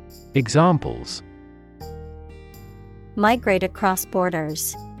 Examples: Migrate across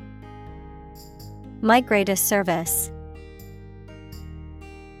borders. Migrate a service.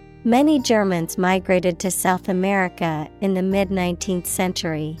 Many Germans migrated to South America in the mid-19th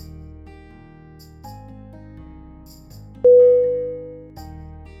century.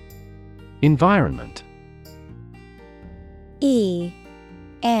 Environment. E-N-V-I-R-O-N-M-E-N-T.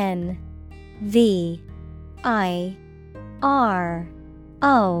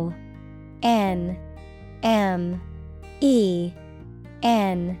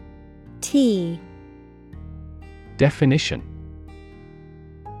 Definition: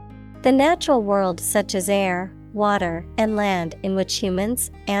 The natural world such as air, water, and land in which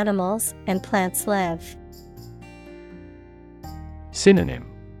humans, animals, and plants live. Synonym: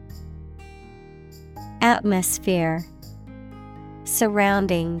 Atmosphere,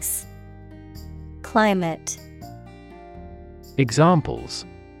 surroundings, climate. Examples: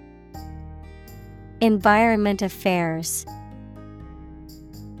 Environment affairs.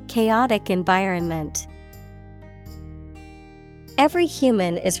 Chaotic environment. Every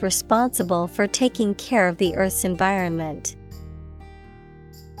human is responsible for taking care of the Earth's environment.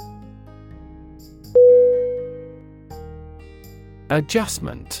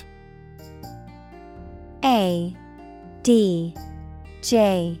 Adjustment. A D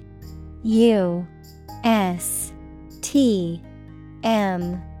J U S T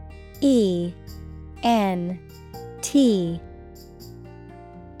M E N T.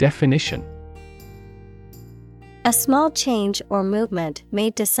 Definition: A small change or movement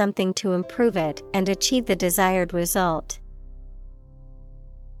made to something to improve it and achieve the desired result.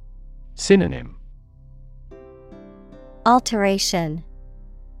 Synonym: Alteration,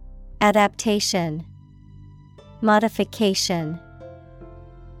 adaptation, modification.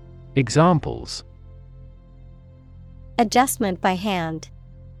 Examples: Adjustment by hand.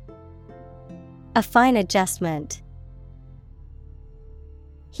 A fine adjustment.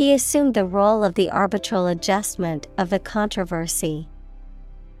 He assumed the role of the arbitral adjustment of the controversy.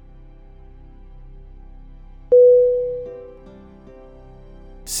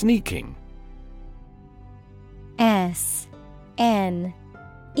 Sneaking. S-N-E-A-K-I-N-G.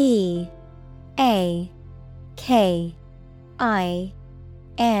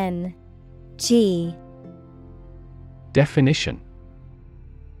 Definition: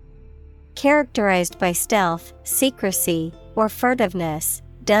 Characterized by stealth, secrecy, or furtiveness,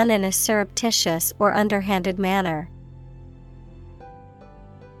 done in a surreptitious or underhanded manner.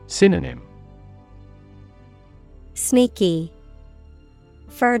 Synonym: Sneaky,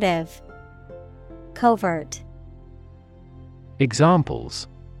 furtive, covert. Examples: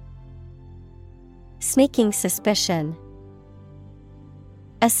 Sneaking suspicion.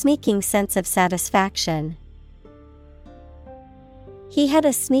 A sneaking sense of satisfaction. He had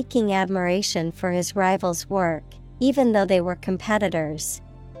a sneaking admiration for his rival's work, even though they were competitors.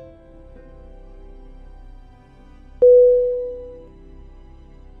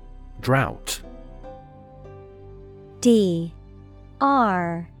 Drought. D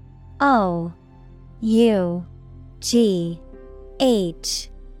R O U G H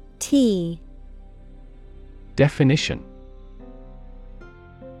T. Definition: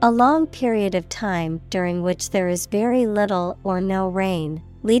 A long period of time during which there is very little or no rain,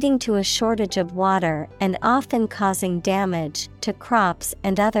 leading to a shortage of water and often causing damage to crops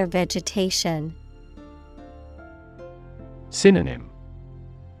and other vegetation. Synonym: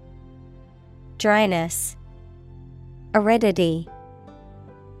 Dryness, aridity,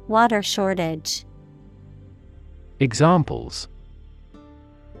 water shortage. Examples: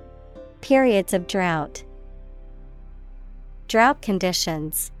 Periods of drought. Drought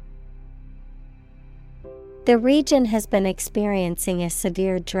conditions. The region has been experiencing a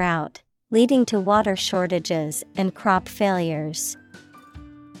severe drought, leading to water shortages and crop failures.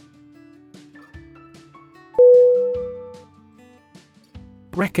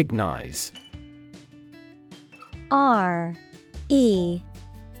 Recognize. RECognize.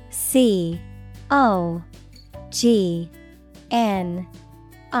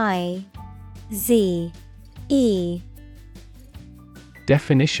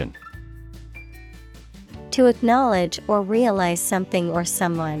 Definition: To acknowledge or realize something or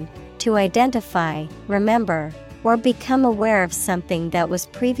someone, to identify, remember, or become aware of something that was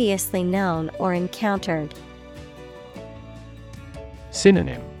previously known or encountered.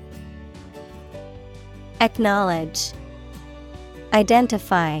 Synonym: Acknowledge,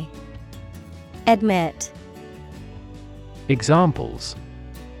 identify, admit. Examples: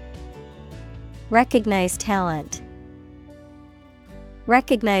 Recognize talent.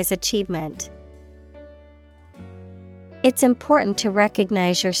 Recognize achievement. It's important to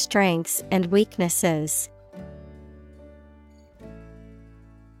recognize your strengths and weaknesses.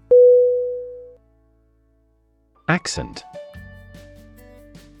 Accent.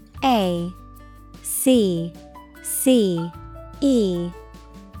 ACCENT.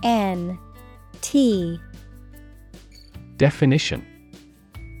 Definition: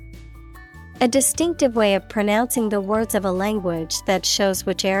 A distinctive way of pronouncing the words of a language that shows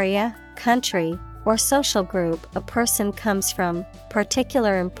which area, country, or social group a person comes from,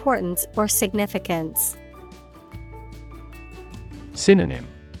 particular importance or significance. Synonym: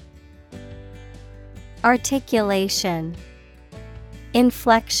 Articulation,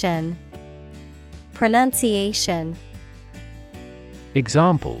 inflection, pronunciation.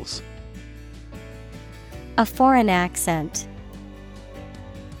 Examples: A foreign accent.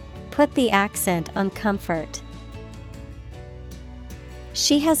 Put the accent on comfort.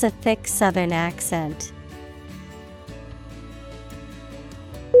 She has a thick Southern accent.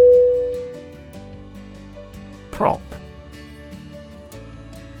 Prop.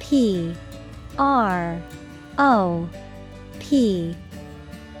 P-R-O-P.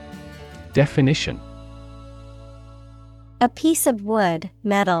 Definition: A piece of wood,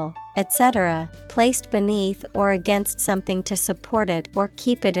 metal, etc., placed beneath or against something to support it or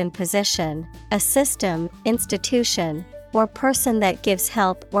keep it in position, a system, institution, or person that gives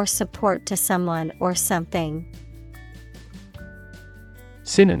help or support to someone or something.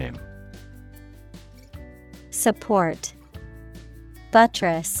 Synonym: Support,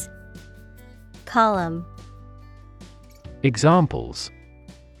 buttress, column. Examples: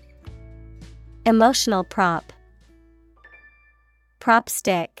 Emotional prop. Prop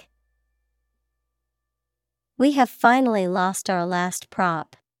stick. We have finally lost our last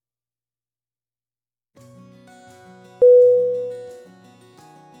prop.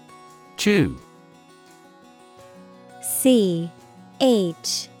 Chew. C-H-E-W.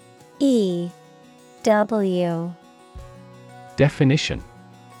 Definition: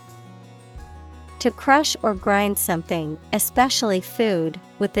 To crush or grind something, especially food,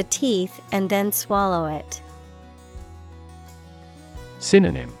 with the teeth and then swallow it.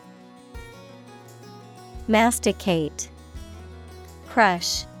 Synonym: Masticate,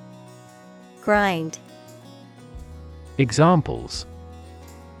 crush, grind. Examples: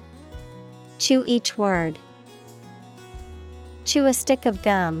 Chew each word. Chew a stick of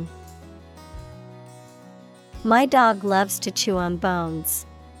gum. My dog loves to chew on bones.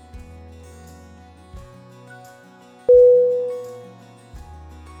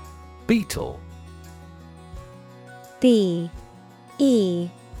 Beetle. B-E-T-E-L.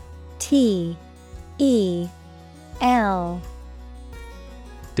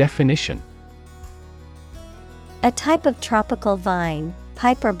 Definition: A type of tropical vine,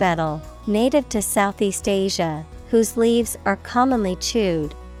 piper beetle, native to Southeast Asia, whose leaves are commonly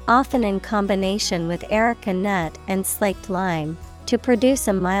chewed, often in combination with areca nut and slaked lime, to produce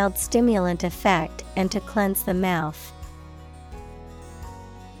a mild stimulant effect and to cleanse the mouth.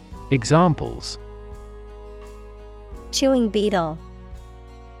 Examples: Chewing beetle.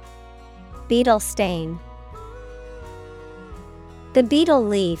 Beetle stain. The beetle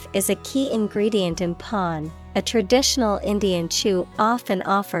leaf is a key ingredient in paan, a traditional Indian chew often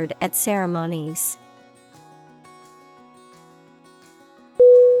offered at ceremonies.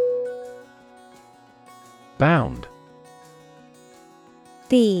 Bound.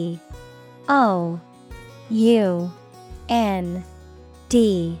 B-O-U-N-D.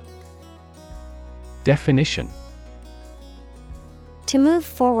 Definition: To move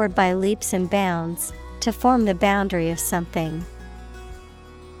forward by leaps and bounds, to form the boundary of something.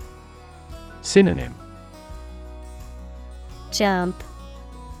 Synonym: Jump,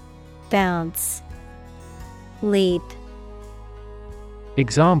 bounce, leap.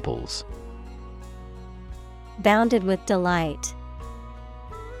 Examples: Bounded with delight.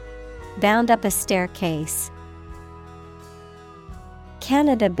 Bound up a staircase.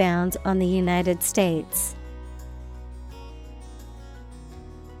 Canada bounds on the United States.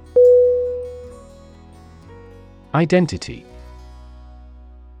 Identity.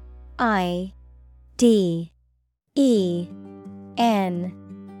 I-D-E-N-T-I-T-Y.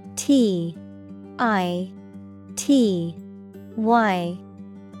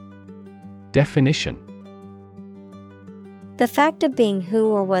 Definition: The fact of being who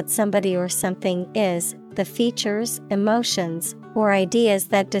or what somebody or something is, the features, emotions, or ideas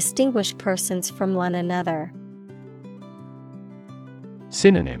that distinguish persons from one another.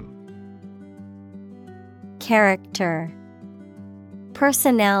 Synonym: Character,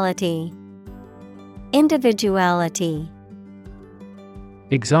 personality, individuality.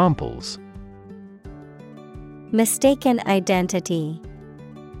 Examples: Mistaken identity.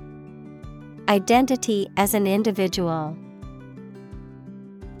 Identity as an individual.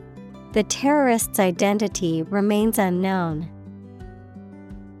 The terrorist's identity remains unknown.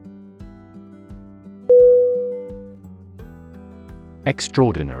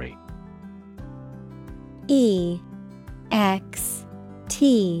 Extraordinary. Extraordinary.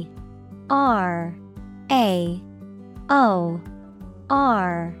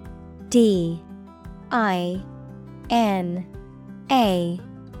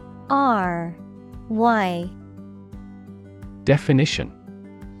 Definition: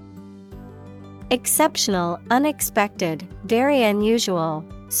 Exceptional, unexpected, very unusual,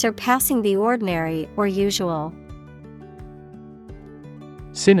 surpassing the ordinary or usual.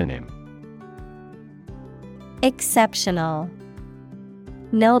 Synonym: Exceptional,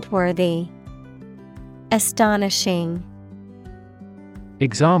 noteworthy, astonishing.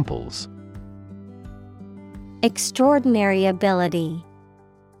 Examples: Extraordinary ability.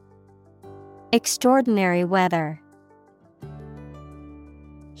 Extraordinary weather.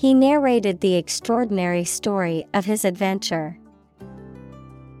 He narrated the extraordinary story of his adventure.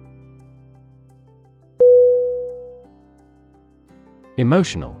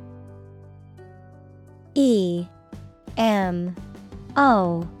 Emotional. E-M-O-T-I-O-N-A-L.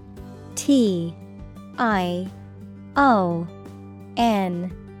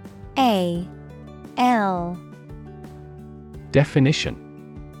 Definition: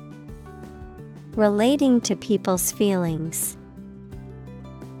 Relating to people's feelings.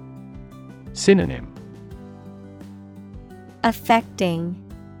 Synonym: Affecting,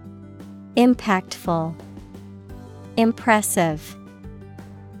 impactful, impressive.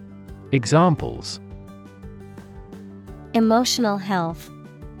 Examples: Emotional health.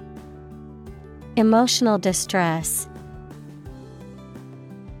 Emotional distress.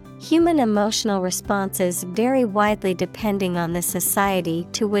 Human emotional responses vary widely depending on the society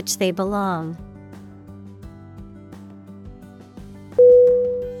to which they belong.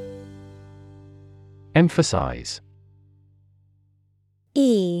 Emphasize.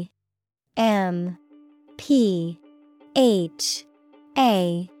 E-M-P-H-A-S-I-Z-E.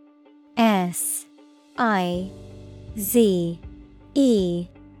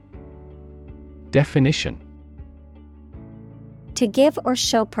 Definition: To give or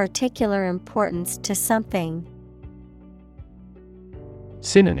show particular importance to something.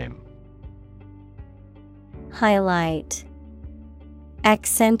 Synonym: Highlight,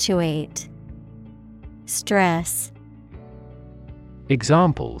 accentuate, stress.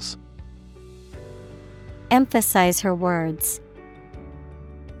 Examples: Emphasize her words.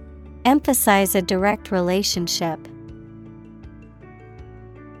 Emphasize a direct relationship.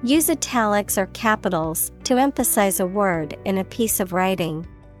 Use italics or capitals to emphasize a word in a piece of writing.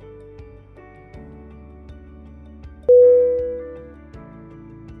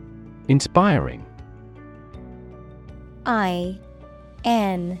 Inspiring.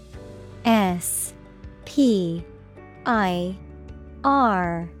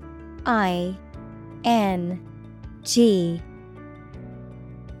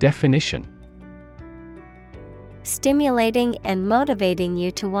 Definition: Stimulating and motivating you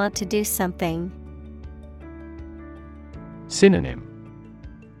to want to do something. Synonym: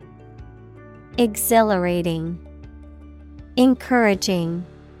 Exhilarating, encouraging,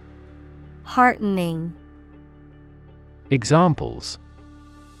 heartening. Examples: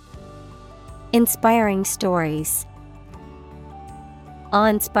 Inspiring stories.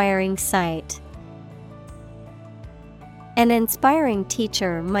 Awe-inspiring sight. An inspiring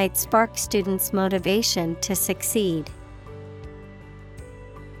teacher might spark students' motivation to succeed.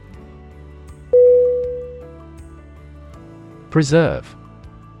 Preserve.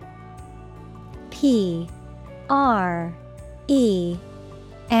 Preserve.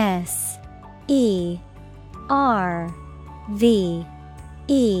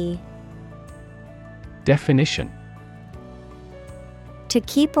 Definition: to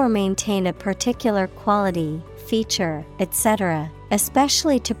keep or maintain a particular quality, feature, etc.,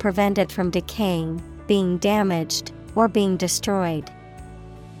 especially to prevent it from decaying, being damaged, or being destroyed.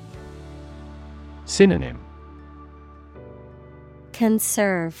 Synonym: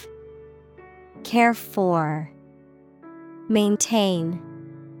 Conserve, care for, maintain.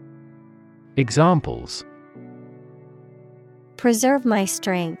 Examples: preserve my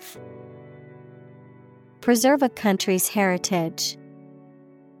strength. Preserve a country's heritage.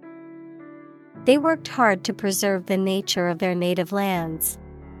 They worked hard to preserve the nature of their native lands.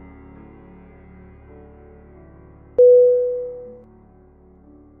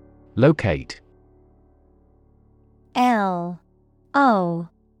 Locate. Locate.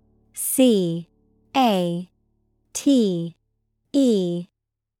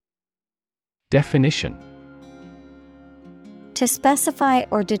 Definition: to specify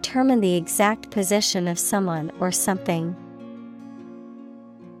or determine the exact position of someone or something.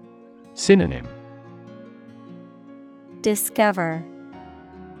 Synonym: discover,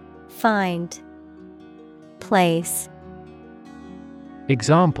 find, place.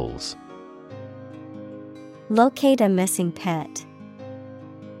 Examples: locate a missing pet.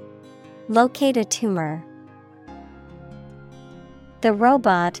 Locate a tumor. The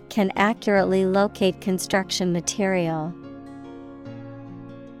robot can accurately locate construction material.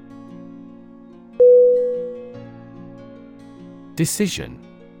 Decision.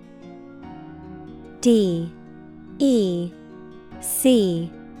 D-E-C-I-S-I-O-N.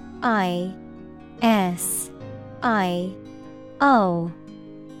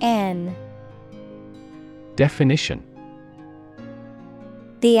 Definition: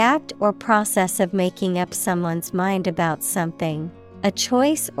 the act or process of making up someone's mind about something, a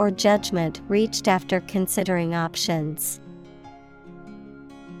choice or judgment reached after considering options.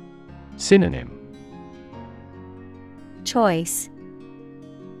 Synonym: choice,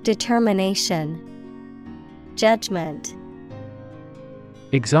 determination, judgment.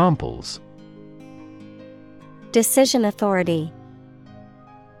 Examples: decision authority.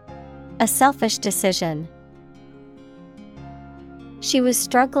 A selfish decision. She was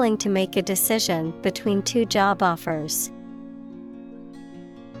struggling to make a decision between two job offers.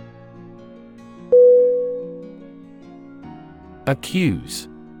 Accuse.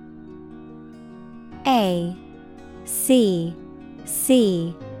 A-C-C-U-S-E.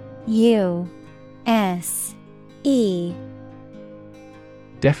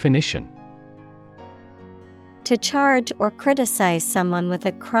 Definition: to charge or criticize someone with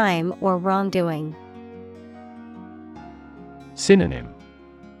a crime or wrongdoing. Synonym: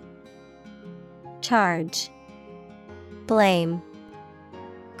 charge, blame,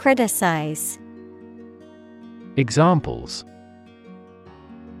 criticize. Examples: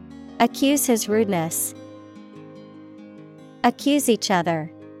 accuse his rudeness. Accuse each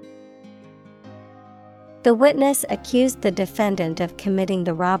other. The witness accused the defendant of committing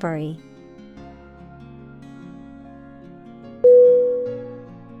the robbery.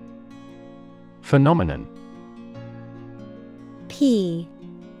 Phenomenon.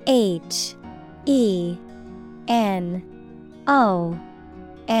 P-H-E-N-O-M-E-N-O-N.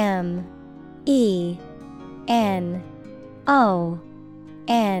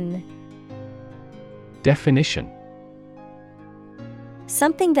 Definition: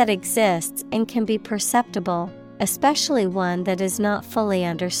 something that exists and can be perceptible, especially one that is not fully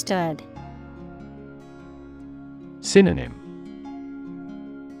understood. Synonym: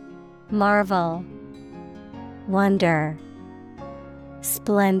 marvel, wonder,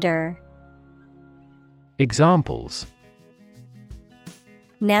 splendor. Examples: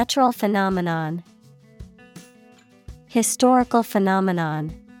 natural phenomenon. Historical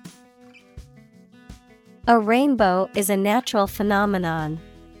phenomenon. A rainbow is a natural phenomenon.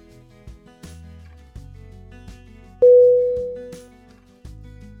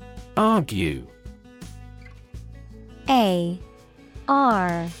 Argue. A-R-G-U-E.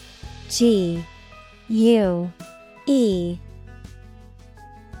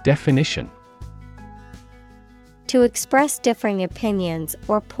 Definition: to express differing opinions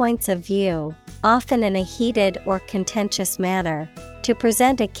or points of view, often in a heated or contentious manner, to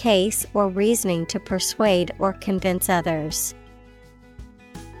present a case or reasoning to persuade or convince others.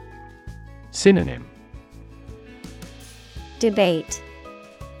 Synonym: Debate,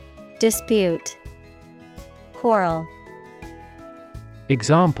 dispute, quarrel.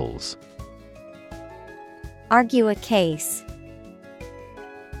 Examples: Argue a case.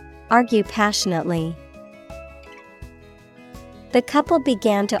 Argue passionately. The couple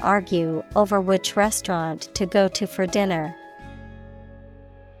began to argue over which restaurant to go to for dinner.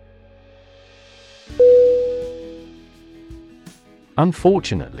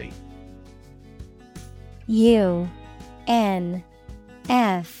 Unfortunately. Unfortunately.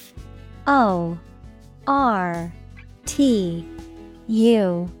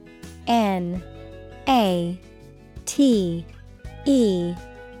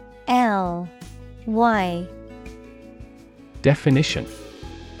 Definition: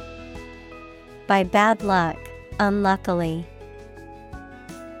 By bad luck, unluckily.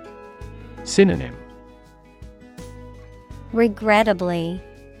 Synonym: Regrettably,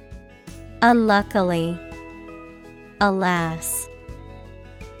 unluckily, alas.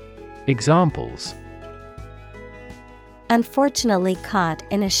 Examples: Unfortunately caught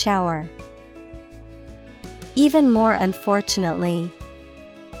in a shower. Even more unfortunately.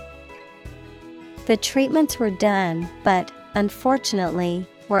 The treatments were done, but, unfortunately,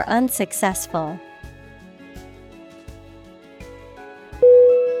 were unsuccessful.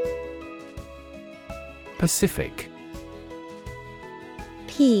 Pacific.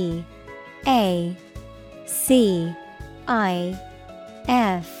 P-A-C-I-F-I-C.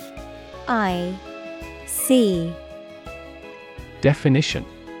 Definition: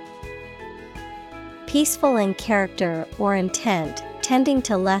 Peaceful in character or intent, tending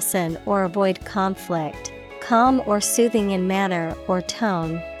to lessen or avoid conflict, calm or soothing in manner or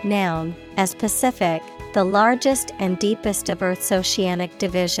tone. Noun, as Pacific, the largest and deepest of Earth's oceanic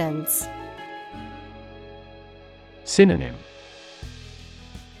divisions. Synonym: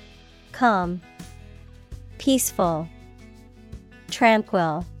 Calm, peaceful,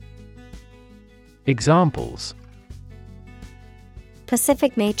 tranquil. Examples: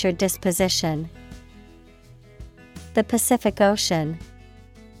 Pacific-natured disposition. The Pacific Ocean.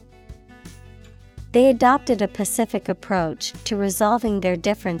 They adopted a pacific approach to resolving their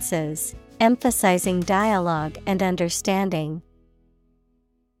differences, emphasizing dialogue and understanding.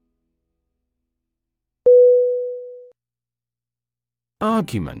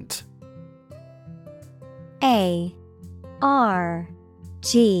 Argument. A-R-G-U-M-E-N-T.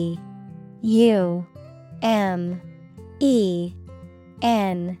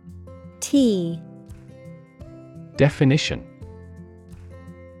 Definition: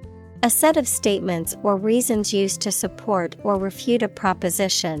 A set of statements or reasons used to support or refute a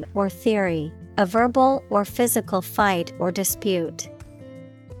proposition or theory, a verbal or physical fight or dispute.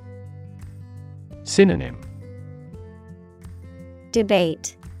 Synonym: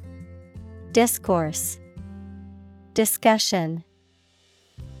 Debate, discourse, discussion.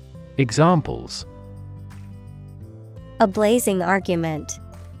 Examples: A blazing argument.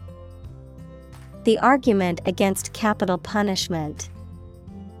 The argument against capital punishment.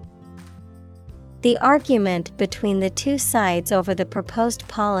 The argument between the two sides over the proposed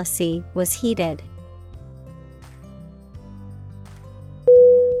policy was heated.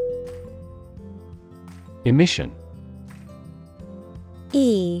 Emission.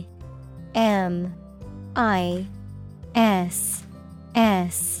 E-M-I-S-S-I-O-N.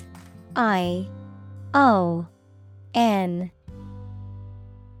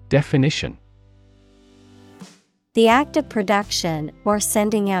 Definition: The act of production or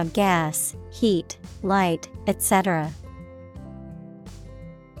sending out gas, heat, light, etc.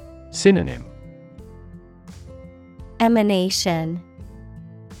 Synonym: Emanation,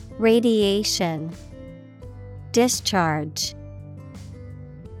 radiation, discharge.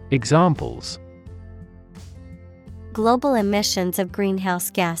 Examples: Global emissions of greenhouse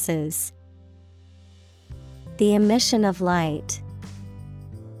gases. The emission of light.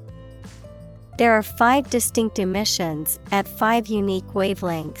 There are 5 distinct emissions at 5 unique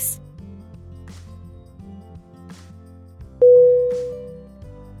wavelengths.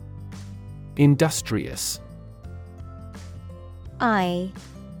 Industrious. I-N-D-U-S-T-R-I-O-U-S.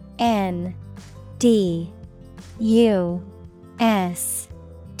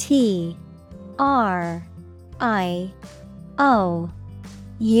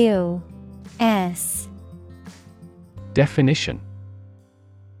 Definition: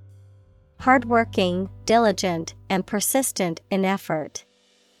 Hardworking, diligent, and persistent in effort.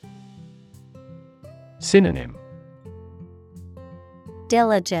 Synonym: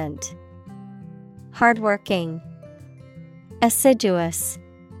 Diligent, hardworking, assiduous.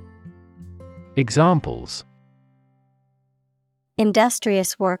 Examples: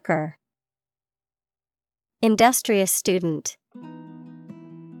 Industrious worker. industrious student.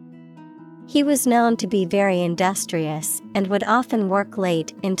 He was known to be very industrious and would often work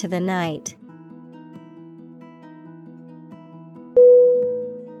late into the night.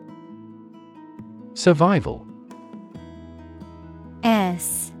 Survival.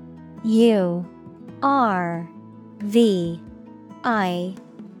 S-U-R-V-I-V-A-L.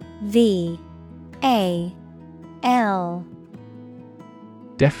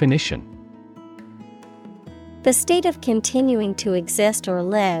 Definition. The state of continuing to exist or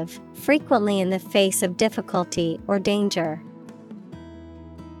live, frequently in the face of difficulty or danger.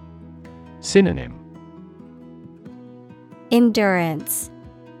 Synonym. Endurance,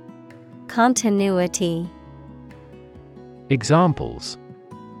 continuity. Examples.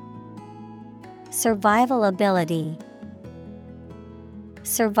 Survival ability,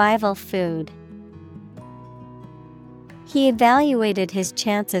 survival food. He evaluated his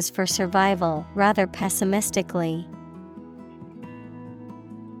chances for survival rather pessimistically.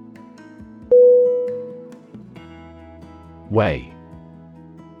 Weigh.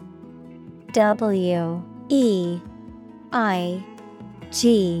 W-E-I-G-H.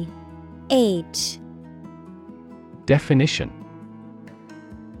 Definition.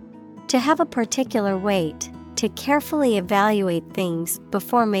 To have a particular weight, to carefully evaluate things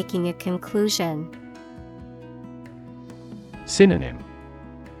before making a conclusion. Synonym.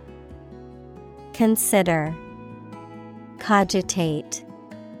 Consider, cogitate,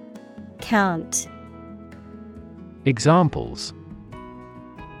 count. Examples.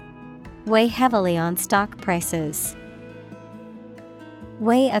 Weigh heavily on stock prices.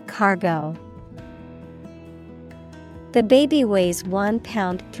 Weigh a cargo. The baby weighs 1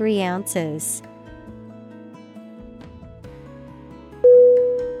 pound 3 ounces.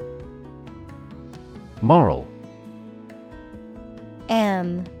 Moral.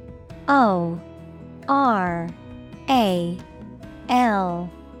 M-O-R-A-L.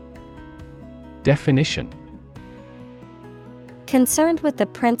 Definition. Concerned with the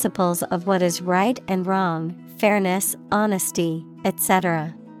principles of what is right and wrong, fairness, honesty,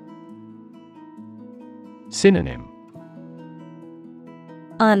 etc. Synonym.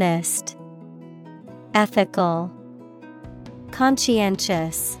 Honest, ethical,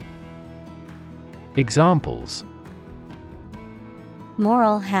 conscientious. Examples.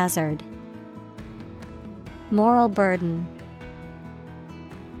 Moral hazard, moral burden.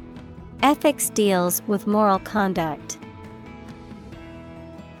 Ethics deals with moral conduct.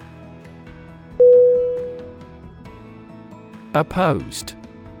 Opposed.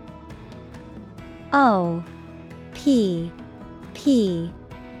 O-P-P-O-S-E-D.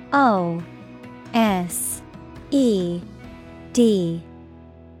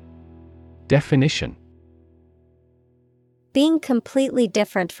 Definition. Being completely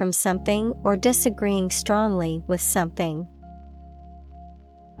different from something or disagreeing strongly with something.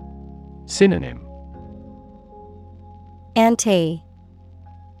 Synonym. Anti,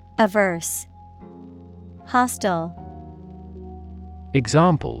 averse, hostile.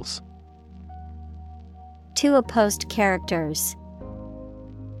 Examples. Two opposed characters.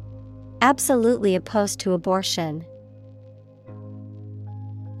 Absolutely opposed to abortion.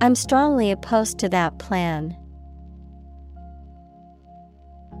 I'm strongly opposed to that plan.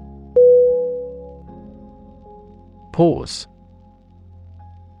 Pause.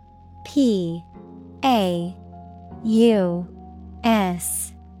 P-A-U-S-E.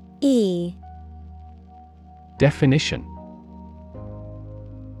 Definition.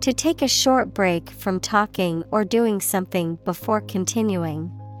 To take a short break from talking or doing something before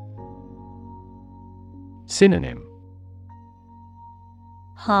continuing. Synonym.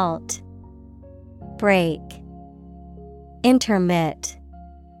 Halt, break, intermit.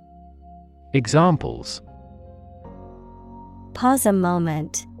 Examples. Pause a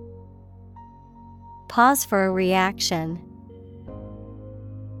moment. Pause for a reaction.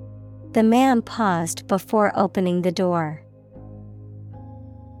 The man paused before opening the door.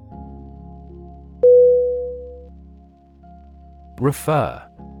 Refer.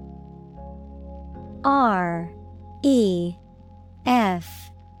 R-E-F-E-R.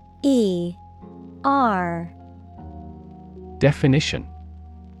 Definition.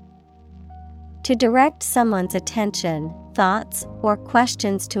 To direct someone's attention, thoughts, or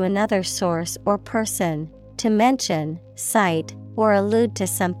questions to another source or person, to mention, cite, or allude to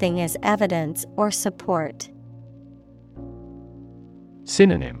something as evidence or support.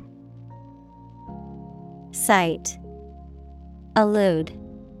 Synonym. Cite, allude,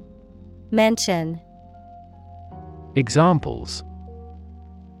 mention. Examples.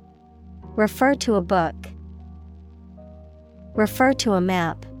 Refer to a book. Refer to a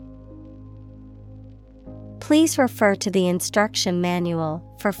map. Please refer to the instruction manual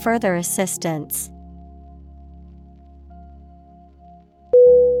for further assistance.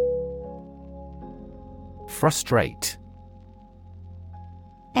 Frustrate.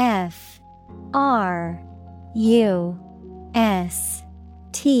 Frustrate.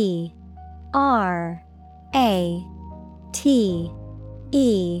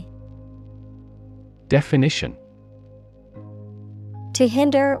 Definition. To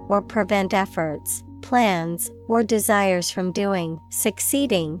hinder or prevent efforts, plans, or desires from doing,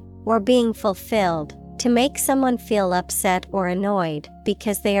 succeeding, or being fulfilled, to make someone feel upset or annoyed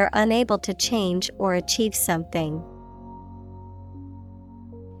because they are unable to change or achieve something.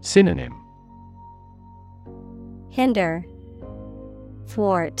 Synonym. Hinder,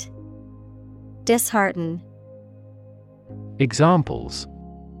 thwart, dishearten. Examples.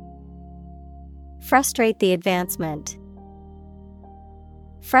 Frustrate the advancement.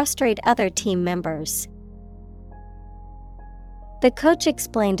 Frustrate other team members. The coach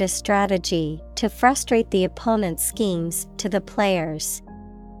explained a strategy to frustrate the opponent's schemes to the players.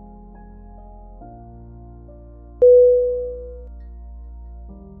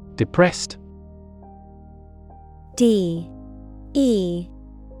 Depressed. Depressed.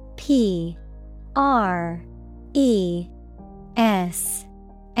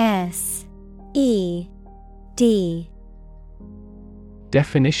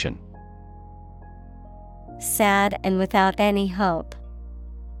 Definition. Sad and without any hope.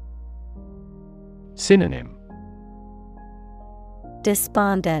 Synonym.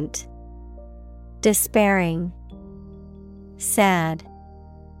 Despondent, despairing, sad.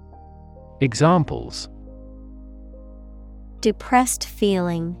 Examples. Depressed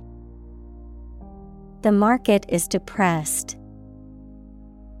feeling. The market is depressed.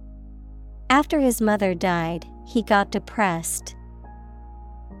 After his mother died, he got depressed.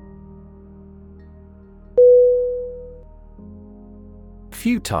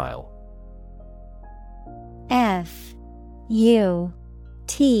 Futile.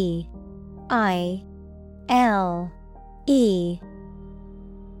 Futile.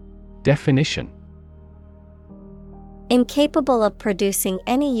 Definition. Incapable of producing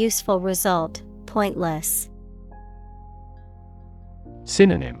any useful result, pointless.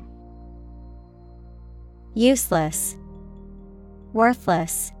 Synonym. Useless,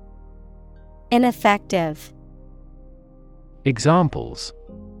 worthless, ineffective. Examples.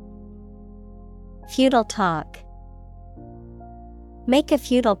 Futile talk. Make a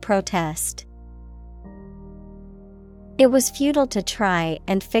futile protest. It was futile to try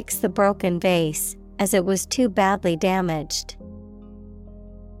and fix the broken vase, as it was too badly damaged.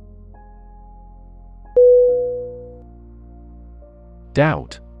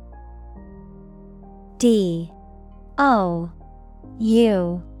 Doubt. D-O-U-B-T.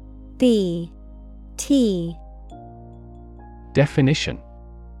 Definition.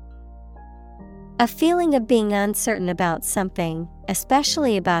 A feeling of being uncertain about something,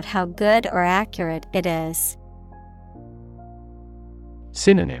 especially about how good or accurate it is.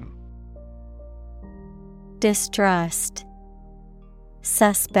 Synonym. Distrust,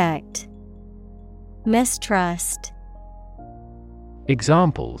 suspect, mistrust.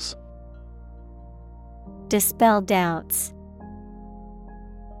 Examples. Dispel doubts.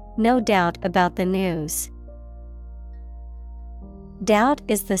 No doubt about the news. Doubt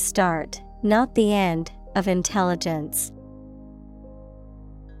is the start, not the end, of intelligence.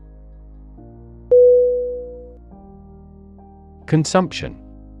 Consumption.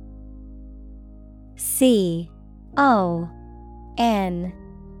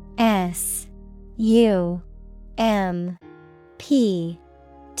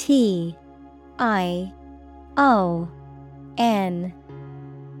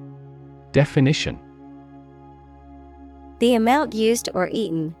 Definition. The amount used or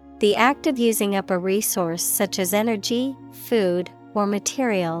eaten, the act of using up a resource such as energy, food, or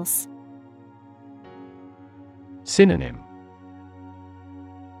materials. Synonym.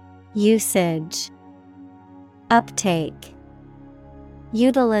 Usage, uptake,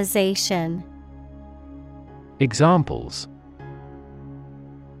 utilization. Examples.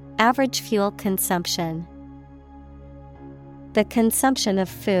 Average fuel consumption. The consumption of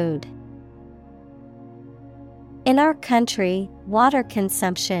food. In our country, water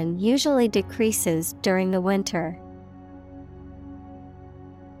consumption usually decreases during the winter.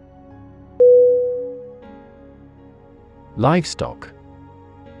 Livestock. Livestock.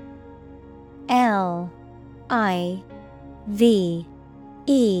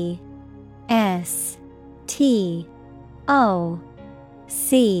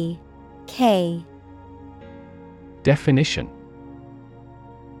 Definition.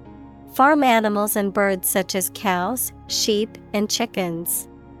 Farm animals and birds such as cows, sheep, and chickens.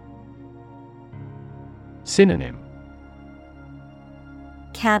 Synonym: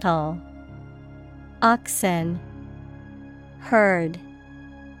 Cattle, oxen, herd.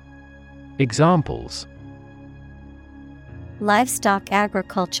 Examples: Livestock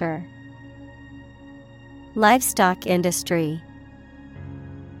agriculture, livestock industry.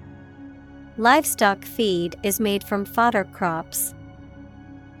 Livestock feed is made from fodder crops.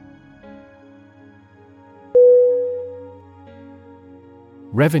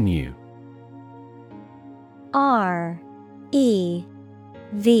 Revenue. REVENUE.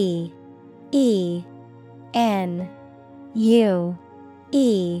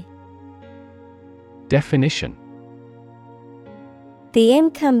 Definition: The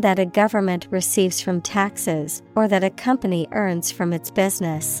income that a government receives from taxes or that a company earns from its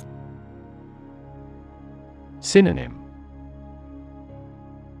business. Synonym: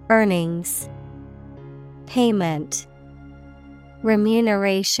 Earnings, payment,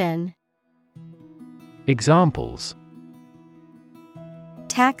 remuneration. Examples: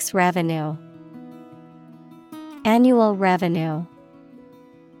 Tax revenue, annual revenue.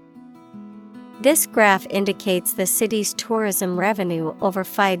 This graph indicates the city's tourism revenue over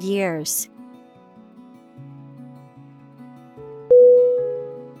 5 years.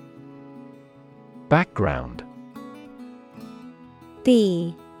 Background.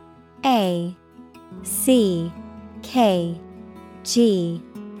 BACKGROUND.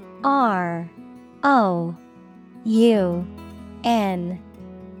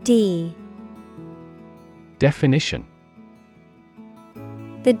 Definition: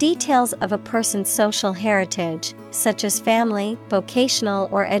 The details of a person's social heritage, such as family, vocational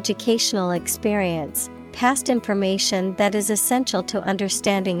or educational experience, past information that is essential to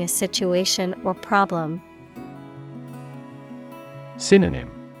understanding a situation or problem. Synonym: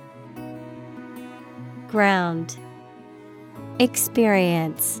 Ground,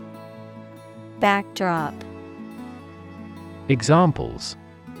 experience, backdrop. Examples: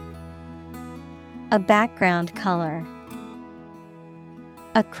 A background color,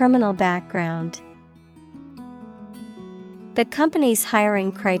 a criminal background. The company's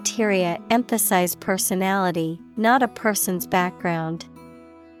hiring criteria emphasize personality, not a person's background.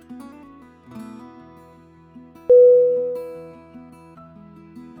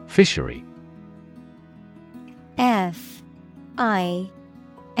 Fishery. FISHERY.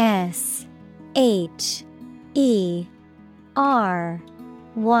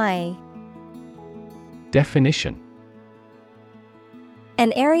 Definition: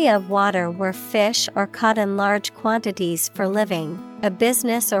 An area of water where fish are caught in large quantities for living, a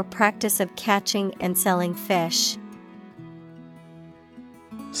business or practice of catching and selling fish.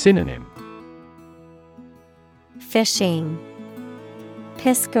 Synonym: Fishing,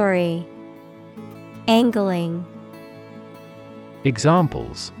 piscary, angling.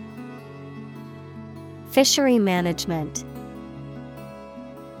 Examples: Fishery management,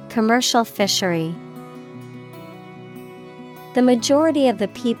 commercial fishery. The majority of the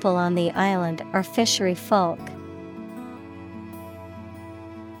people on the island are fishery folk.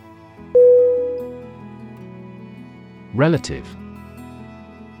 Relative.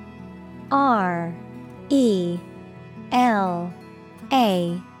 RELATIVE.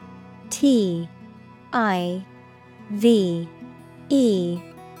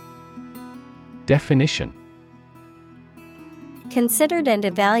 Definition: Considered and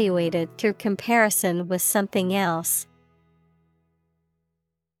evaluated through comparison with something else.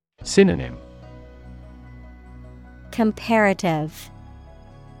 Synonym: Comparative,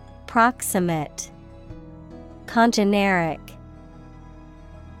 proximate, congeneric.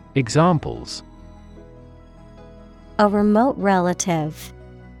 Examples: A remote relative.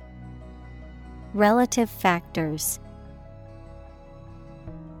 Relative factors.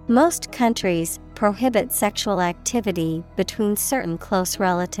 Most countries prohibit sexual activity between certain close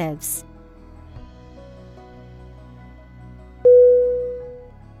relatives.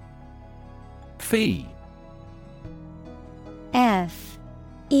 Fee.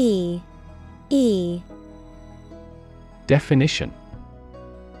 FEE. Definition: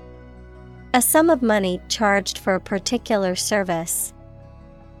 A sum of money charged for a particular service.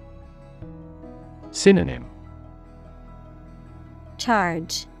 Synonym: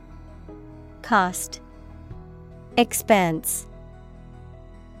 Charge, cost, expense.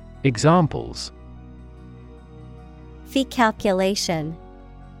 Examples: Fee calculation,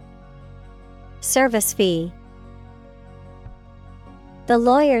 service fee. The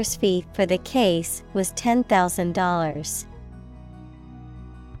lawyer's fee for the case was $10,000.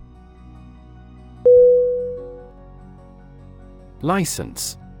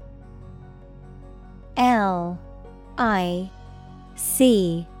 License. L I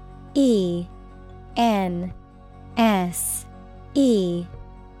C E N S E.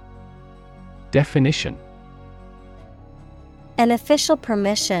 Definition: an official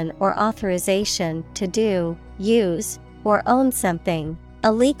permission or authorization to do, use, or own something,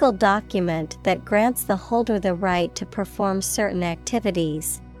 a legal document that grants the holder the right to perform certain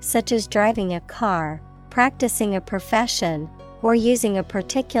activities, such as driving a car, practicing a profession, or using a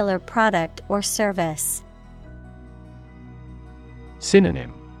particular product or service.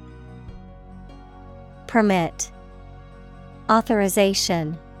 Synonym: Permit,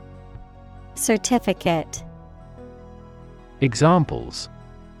 authorization, certificate. Examples: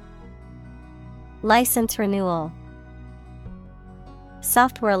 license renewal,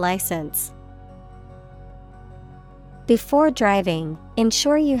 software license. Before driving,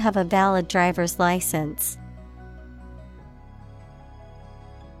 ensure you have a valid driver's license.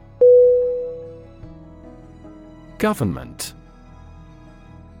 Government.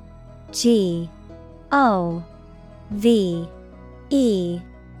 G O V E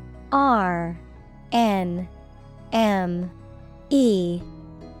R N M E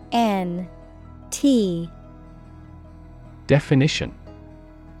N T. Definition: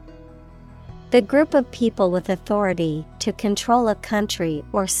 the group of people with authority to control a country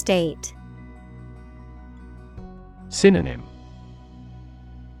or state. Synonym: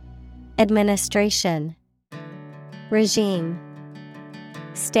 administration, regime,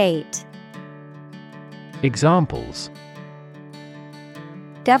 state. Examples: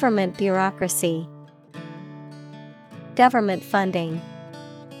 government bureaucracy, government funding.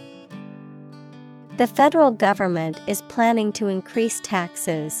 The federal government is planning to increase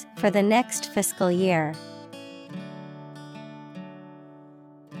taxes for the next fiscal year.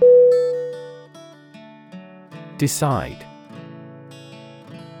 Decide.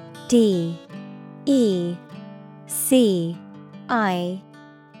 D E C I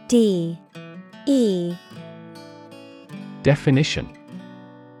D E. Definition: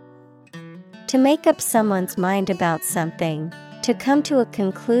 to make up someone's mind about something, to come to a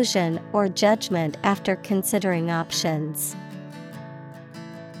conclusion or judgment after considering options.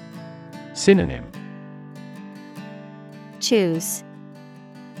 Synonym: choose,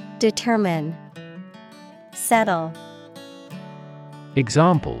 determine, settle.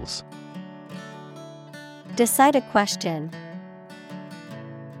 Examples: decide a question,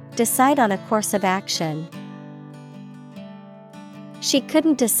 decide on a course of action. She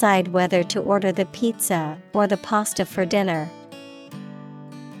couldn't decide whether to order the pizza or the pasta for dinner.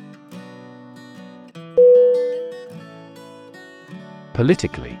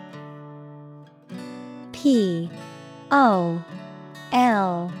 Politically. P O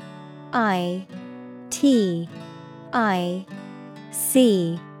L I T I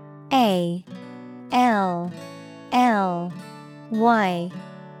C A L L Y.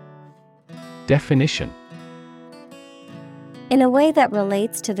 Definition: in a way that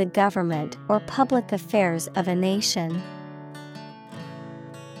relates to the government or public affairs of a nation.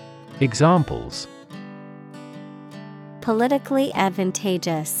 Examples: politically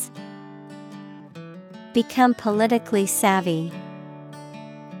advantageous, become politically savvy.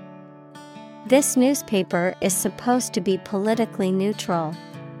 This newspaper is supposed to be politically neutral.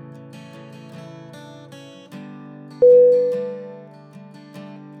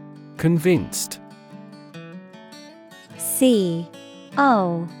 Convinced. C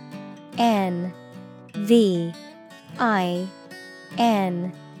O N V I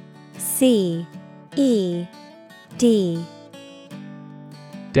N C E D.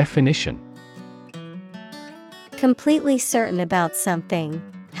 Definition: completely certain about something,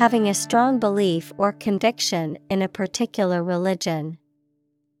 having a strong belief or conviction in a particular religion.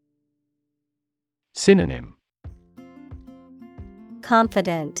 Synonym: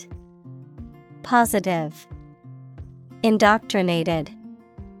 confident, positive, indoctrinated.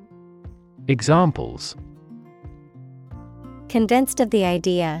 Examples: convinced of the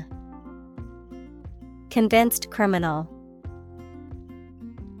idea, convinced criminal.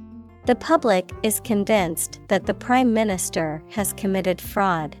 The public is convinced that the Prime Minister has committed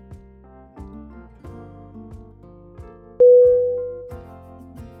fraud.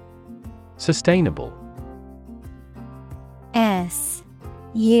 Sustainable. S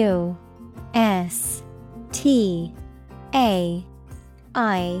U S T A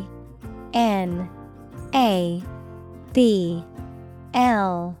I N A B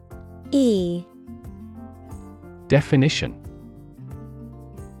L E. Definition: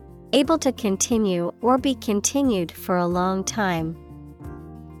 able to continue or be continued for a long time.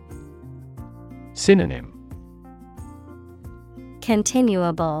 Synonym: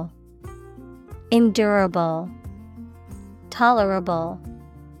 continuable, endurable, tolerable.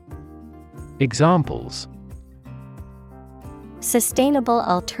 Examples: Sustainable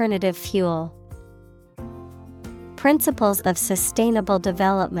alternative fuel. Principles of sustainable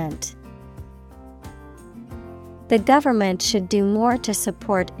development. The government should do more to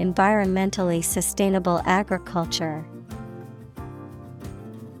support environmentally sustainable agriculture.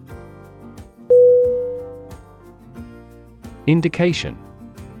 Indication.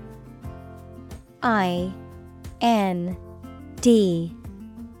 INDICATION.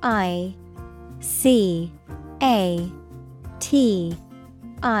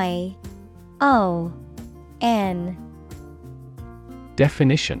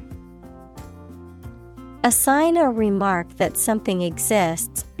 Definition. A sign or remark that something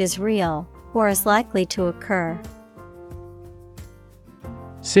exists, is real, or is likely to occur.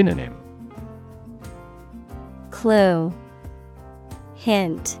 Synonym. Clue,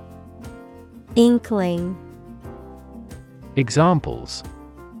 hint, inkling. Examples: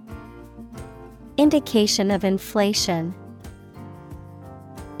 Indication of inflation.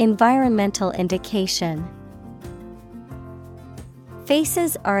 Environmental indication.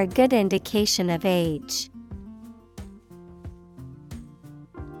 Faces are a good indication of age.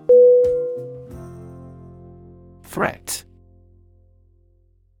 Threat.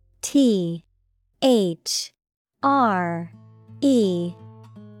 THREAT.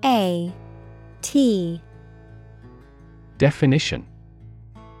 Definition.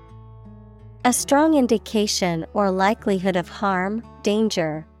 A strong indication or likelihood of harm,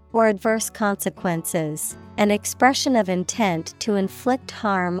 danger, or adverse consequences. An expression of intent to inflict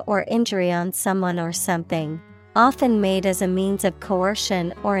harm or injury on someone or something, often made as a means of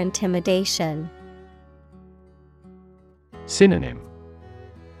coercion or intimidation. Synonym.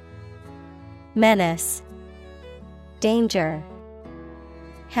 Menace, danger,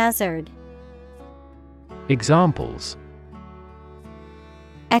 hazard. Examples: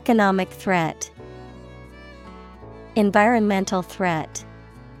 Economic threat, environmental threat.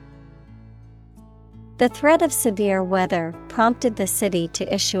 The threat of severe weather prompted the city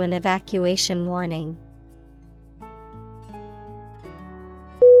to issue an evacuation warning.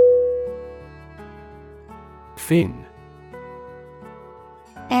 Fin.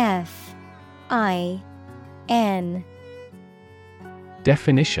 FIN.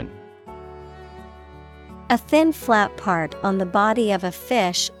 Definition. A thin flat part on the body of a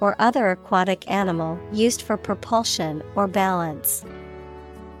fish or other aquatic animal used for propulsion or balance.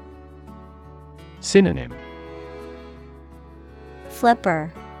 Synonym.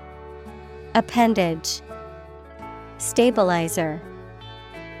 Flipper, appendage, stabilizer.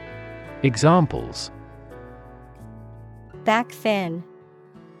 Examples: Back fin,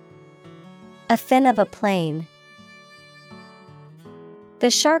 a fin of a plane.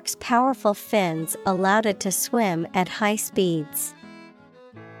 The shark's powerful fins allowed it to swim at high speeds.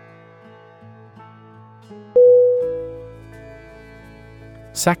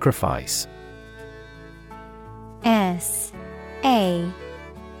 Sacrifice. SACRIFICE.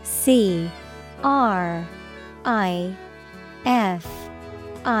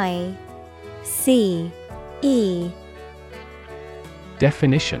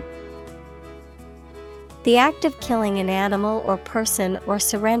 Definition. The act of killing an animal or person or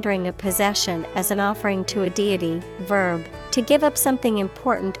surrendering a possession as an offering to a deity. Verb, to give up something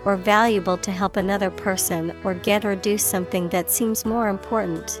important or valuable to help another person or get or do something that seems more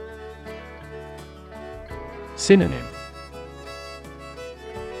important. Synonym.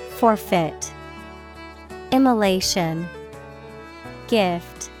 Forfeit, immolation,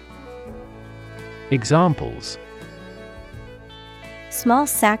 gift. Examples: Small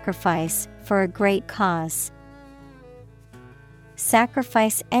sacrifice for a great cause.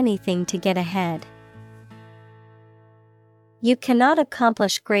 Sacrifice anything to get ahead. You cannot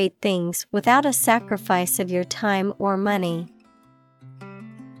accomplish great things without a sacrifice of your time or money.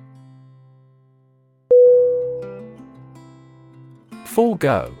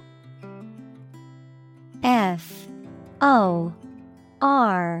 Forgo. FORGO.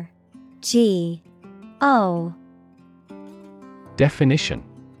 Definition.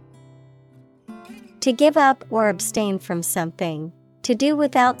 To give up or abstain from something. To do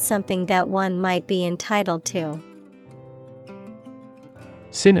without something that one might be entitled to.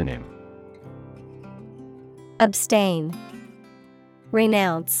 Synonym. Abstain,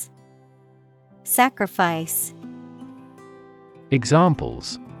 renounce, sacrifice.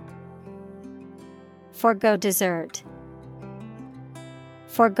 Examples: Forgo dessert.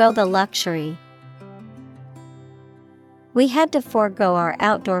 Forgo the luxury. We had to forgo our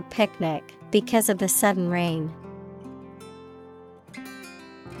outdoor picnic because of the sudden rain.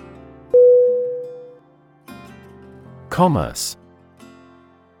 Commerce.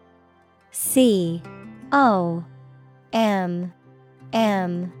 COMMERCE.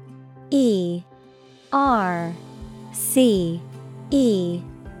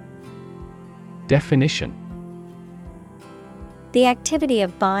 Definition. The activity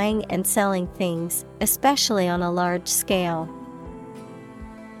of buying and selling things, especially on a large scale.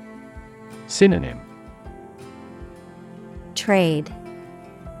 Synonym. Trade,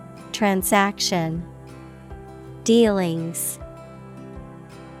 transaction, dealings.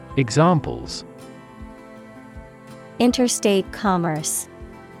 Examples. Interstate commerce.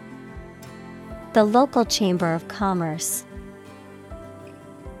 The local chamber of commerce.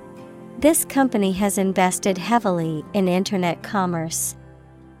 This company has invested heavily in internet commerce.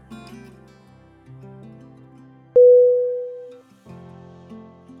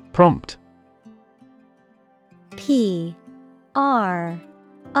 Prompt. PROMPT.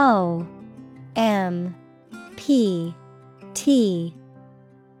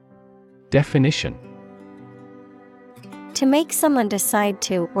 Definition. To make someone decide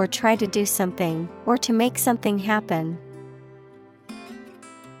to or try to do something, or to make something happen.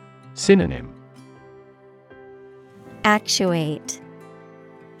 Synonym. Actuate,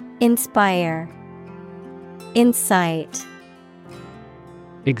 inspire, insight.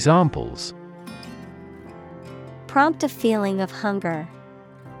 Examples. Prompt a feeling of hunger.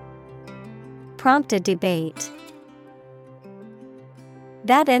 Prompt a debate.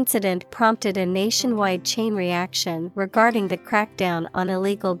 That incident prompted a nationwide chain reaction regarding the crackdown on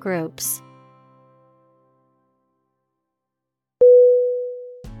illegal groups.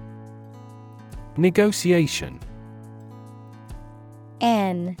 Negotiation.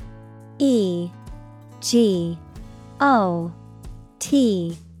 Negotiation.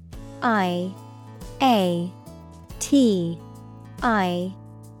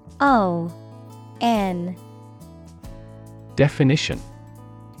 Definition.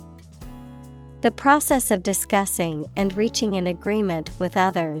 The process of discussing and reaching an agreement with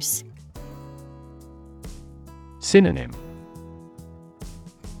others. Synonym.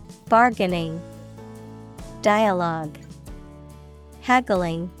 Bargaining, dialogue,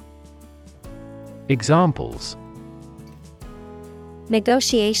 haggling. Examples.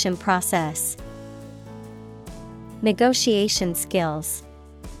 Negotiation process. Negotiation skills.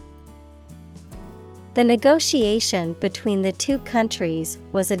 The negotiation between the two countries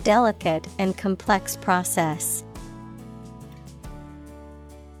was a delicate and complex process.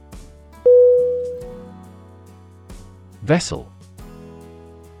 Vessel.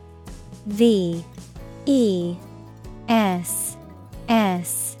 VESSEL.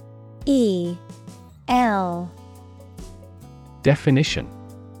 Definition.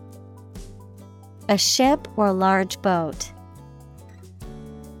 A ship or large boat.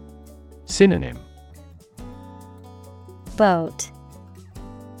 Synonym. Boat,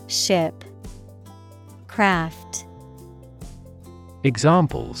 ship, craft.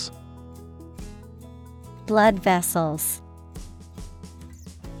 Examples. Blood vessels.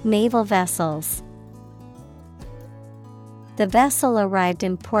 Naval vessels. The vessel arrived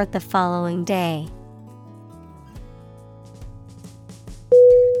in port the following day.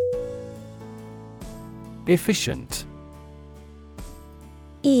 Efficient.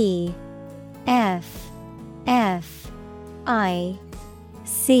 EFFICIENT.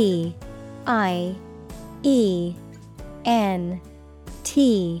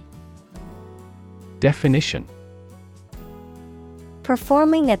 Definition.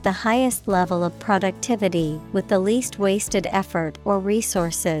 Performing at the highest level of productivity with the least wasted effort or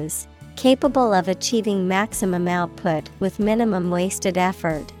resources, capable of achieving maximum output with minimum wasted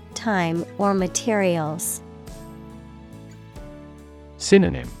effort, time, or materials.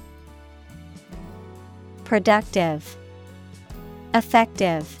 Synonym. Productive,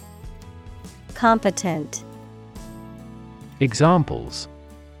 effective, competent. Examples.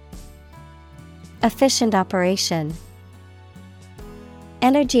 Efficient operation.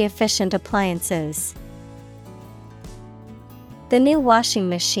 Energy efficient appliances. The new washing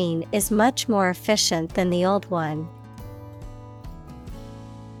machine is much more efficient than the old one.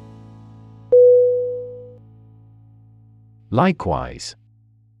 Likewise.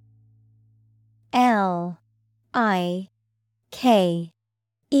 LIKEWISE.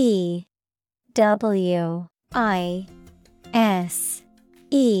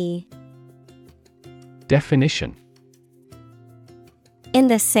 Definition. In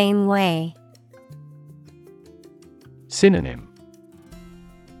the same way. Synonym.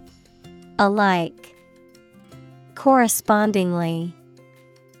 Alike, correspondingly,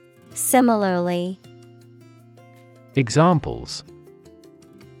 similarly. Examples.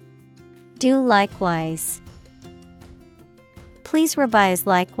 Do likewise. Please revise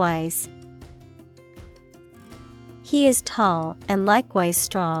likewise. He is tall and likewise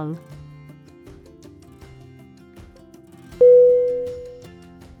strong.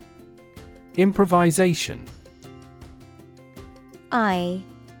 Improvisation. Improvisation.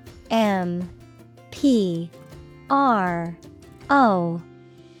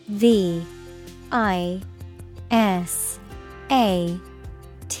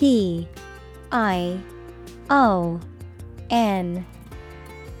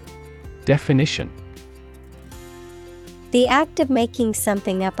 Definition. The act of making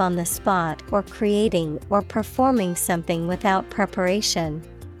something up on the spot or creating or performing something without preparation.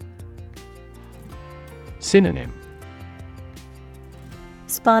 Synonym.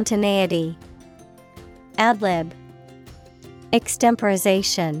 Spontaneity, ad-lib,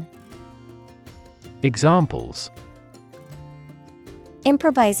 extemporization. Examples.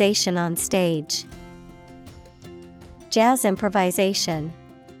 Improvisation on stage. Jazz improvisation.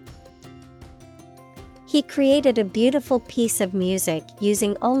 He created a beautiful piece of music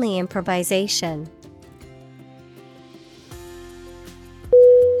using only improvisation.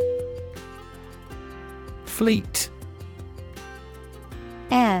 Fleet.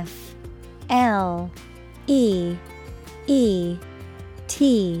 F-L-E-E-T.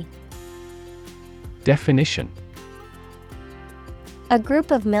 Definition. A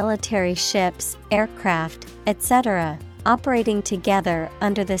group of military ships, aircraft, etc., operating together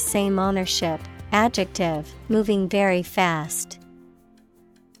under the same ownership. Adjective, moving very fast.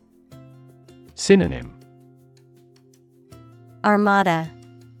 Synonym. Armada,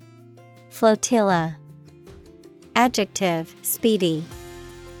 flotilla. Adjective, speedy.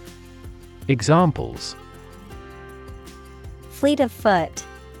 Examples. Fleet of foot.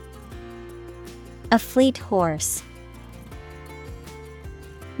 A fleet horse.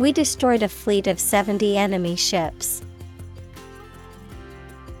 We destroyed a fleet of 70 enemy ships.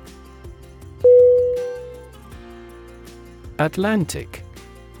 Atlantic.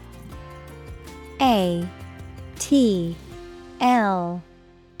 A-T-L-A-N-T-I-C.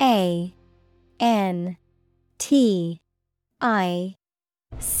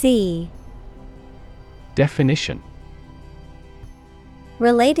 Definition.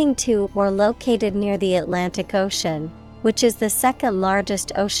 Relating to or located near the Atlantic Ocean, which is the second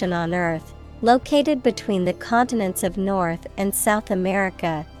largest ocean on Earth, located between the continents of North and South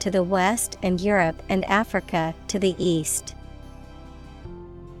America to the west and Europe and Africa to the east.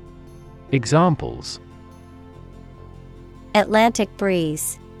 Examples. Atlantic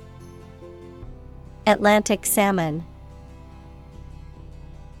breeze. Atlantic salmon.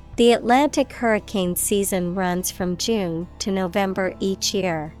 The Atlantic hurricane season runs from June to November each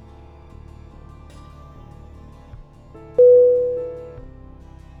year.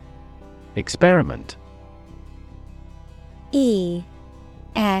 Experiment. E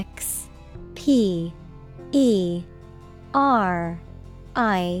X P E R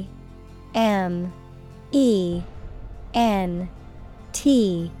I M E N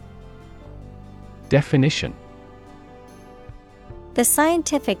T. Definition. The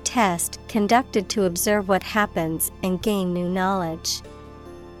scientific test conducted to observe what happens and gain new knowledge.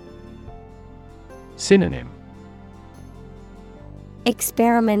 Synonym.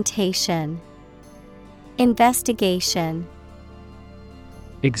 Experimentation, investigation.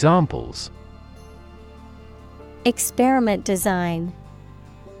 Examples. Experiment design.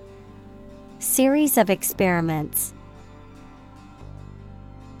 Series of experiments.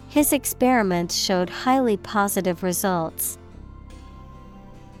 His experiments showed highly positive results.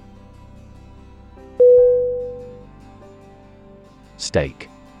 Stake.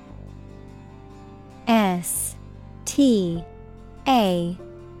 S T A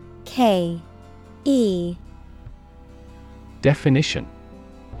K E. Definition.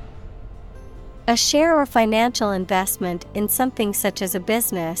 A share or financial investment in something such as a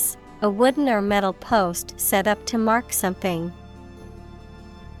business, a wooden or metal post set up to mark something.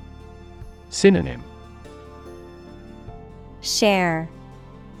 Synonym. Share,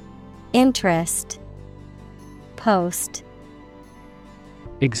 interest, post.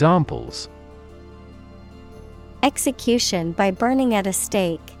 Examples. Execution by burning at a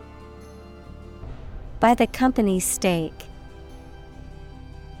stake. By the company's stake.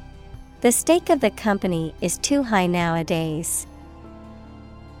 The stake of the company is too high nowadays.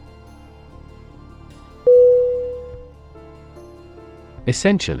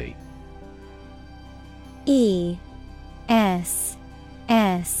 Essentially. E S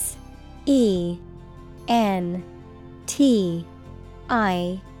S E N T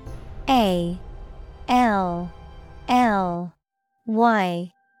I A L L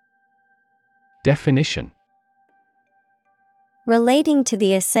Y. Definition. Relating to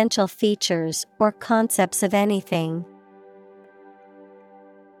the essential features or concepts of anything.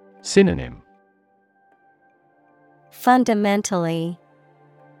 Synonym: Fundamentally,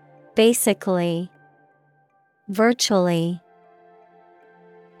 basically, virtually.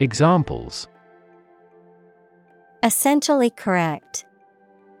 Examples: Essentially correct.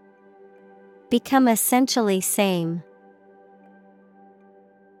 Become essentially same.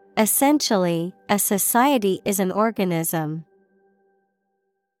 Essentially, a society is an organism.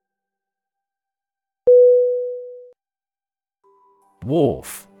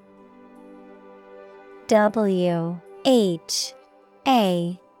 Wharf. W-H-A-R-F.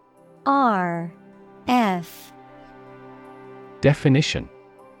 Definition: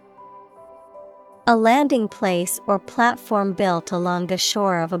 A landing place or platform built along the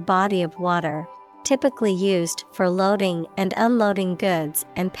shore of a body of water, typically used for loading and unloading goods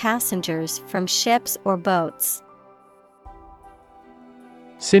and passengers from ships or boats.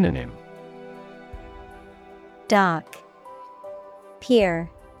 Synonym: Dock, pier,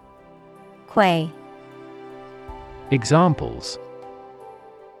 quay. Examples: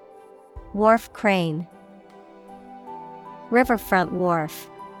 Wharf crane, riverfront wharf.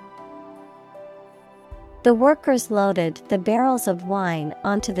 The workers loaded the barrels of wine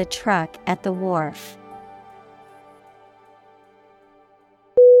onto the truck at the wharf.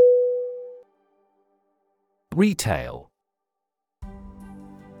 Retail.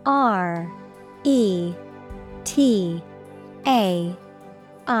 R-E-T-A-I-L.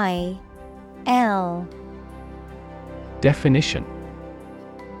 Definition: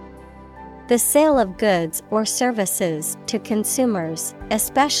 The sale of goods or services to consumers,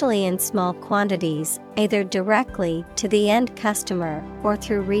 especially in small quantities, either directly to the end customer or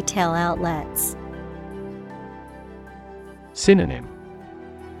through retail outlets. Synonym: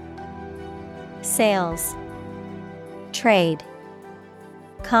 Sales, trade,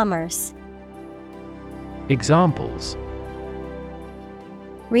 commerce. Examples: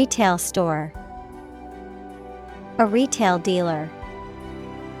 Retail store, a retail dealer.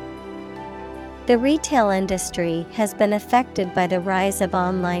 The retail industry has been affected by the rise of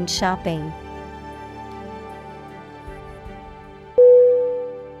online shopping.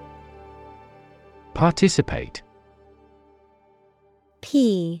 Participate.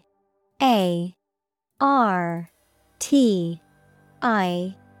 P-A-R-T-I-C-I-P-A-T-E.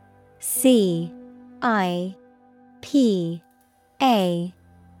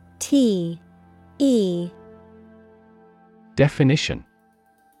 Definition: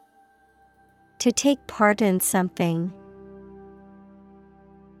 To take part in something.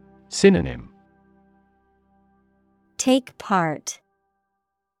 Synonym: Take part,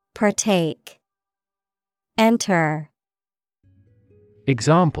 partake, enter.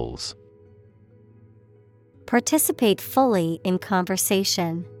 Examples: Participate fully in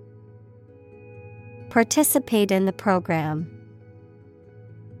conversation. Participate in the program.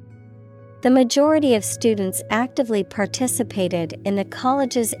 The majority of students actively participated in the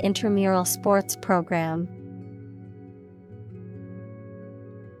college's intramural sports program.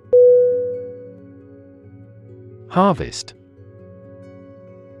 Harvest.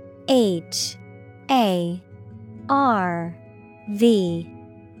 Harvest.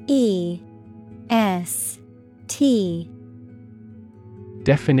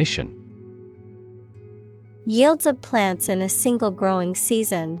 Definition: Yields of plants in a single growing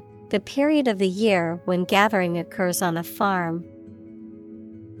season, the period of the year when gathering occurs on a farm.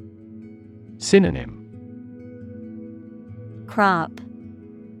 Synonym: Crop,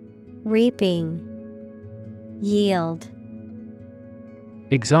 reaping, yield.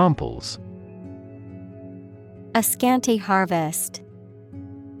 Examples: A scanty harvest.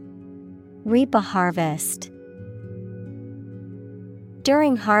 Reap a harvest.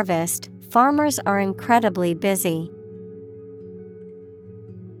 During harvest, farmers are incredibly busy.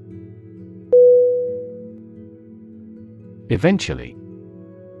 Eventually.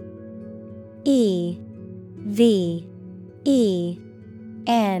 Eventually.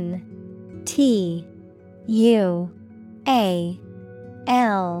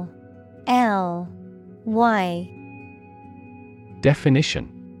 Definition: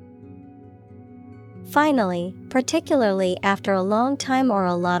 Finally, particularly after a long time or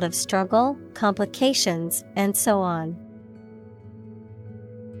a lot of struggle, complications, and so on.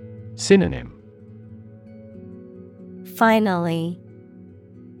 Synonym: Finally,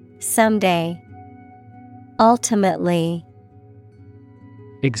 someday, ultimately.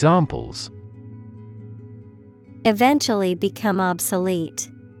 Examples: Eventually become obsolete.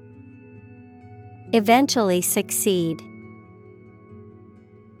 Eventually succeed.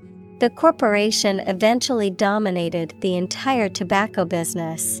 The corporation eventually dominated the entire tobacco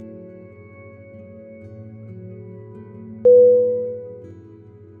business.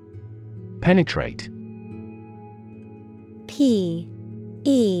 Penetrate. Penetrate.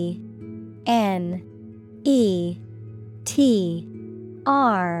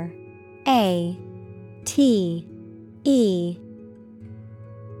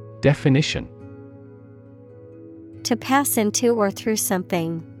 Definition. To pass into or through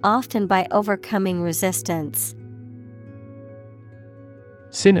something, often by overcoming resistance.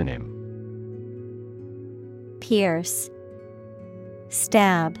 Synonym. Pierce,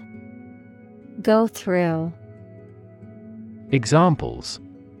 stab, go through. Examples.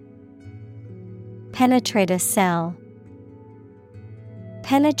 Penetrate a cell.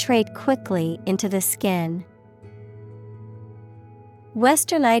 Penetrate quickly into the skin.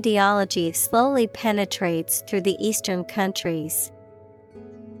 Western ideology slowly penetrates through the Eastern countries.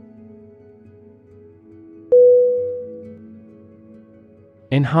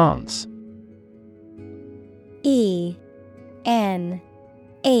 Enhance. ENHANCE.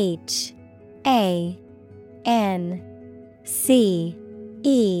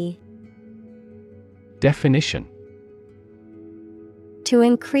 Definition. To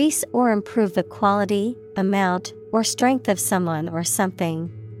increase or improve the quality, amount, or strength of someone or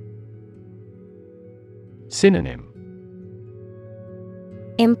something. Synonym.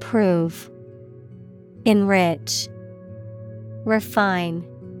 Improve, enrich, refine.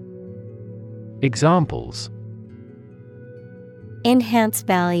 Examples. Enhance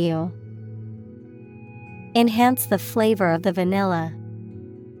value. Enhance the flavor of the vanilla.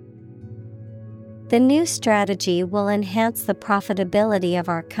 The new strategy will enhance the profitability of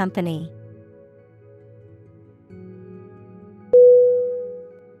our company.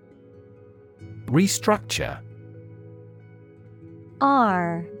 Restructure.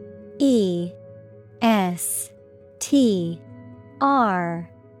 Restructure.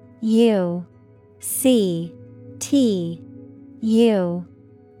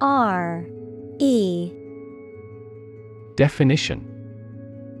 Definition.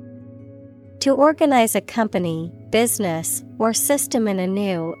 To organize a company, business, or system in a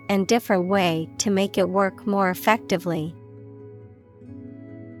new and different way to make it work more effectively.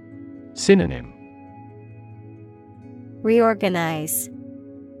 Synonym. Reorganize,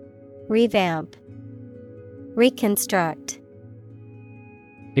 revamp, reconstruct.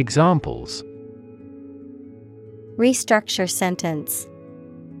 Examples. Restructure sentence.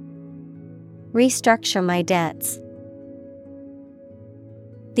 Restructure my debts.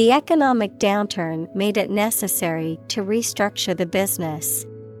 The economic downturn made it necessary to restructure the business.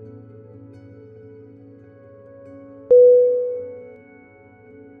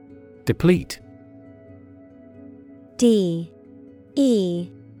 Deplete. DEPLETE.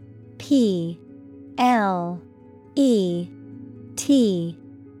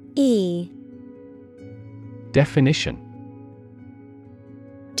 Definition.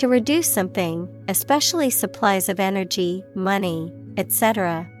 To reduce something, especially supplies of energy, money,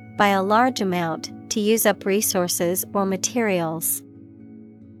 etc., by a large amount, to use up resources or materials.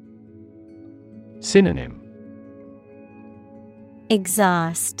 Synonym.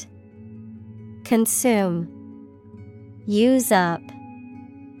 Exhaust, consume, use up.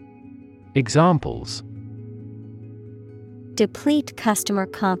 Examples. Deplete customer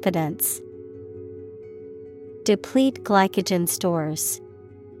confidence. Deplete glycogen stores.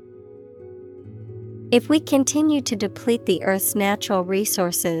 If we continue to deplete the Earth's natural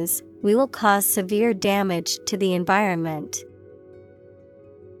resources, we will cause severe damage to the environment.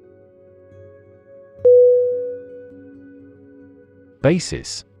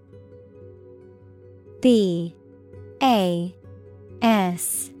 Basis. BASIS.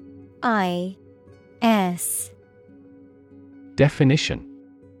 Definition.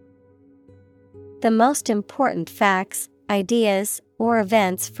 The most important facts, ideas, or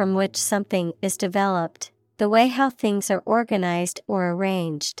events from which something is developed, the way how things are organized or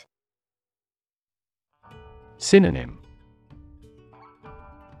arranged. Synonym.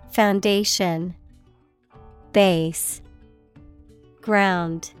 Foundation, base,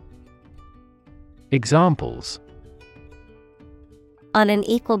 ground. Examples. On an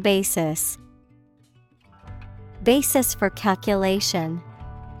equal basis. Basis for calculation.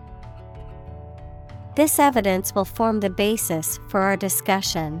 This evidence will form the basis for our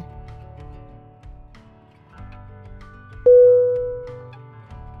discussion.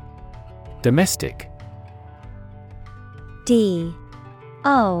 Domestic. DOMESTIC.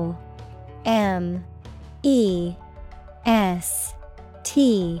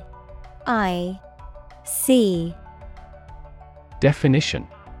 Definition.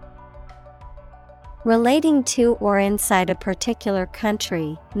 Relating to or inside a particular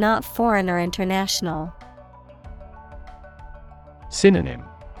country, not foreign or international. Synonym: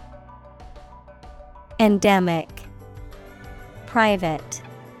 Endemic, private,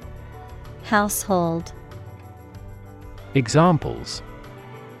 household. Examples: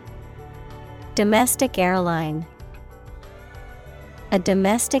 Domestic airline. A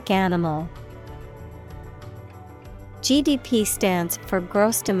domestic animal. GDP stands for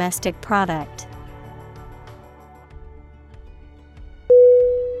gross domestic product.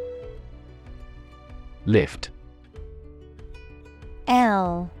 Lift.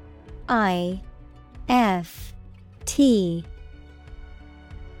 L-I-F-T.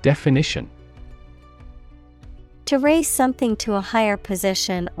 Definition: To raise something to a higher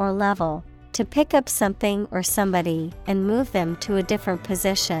position or level, to pick up something or somebody and move them to a different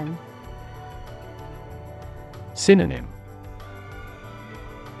position. Synonym: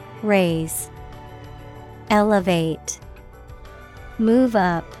 Raise, elevate, move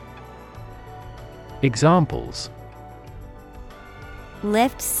up. Examples: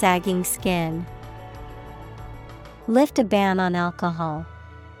 Lift sagging skin. Lift a ban on alcohol.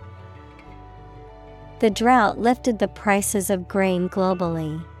 The drought lifted the prices of grain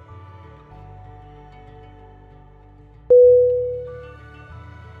globally.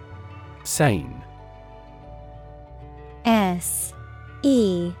 Sane.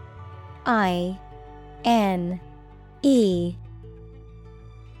 S-E-I-N-E.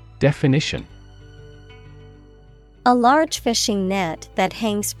 Definition: A large fishing net that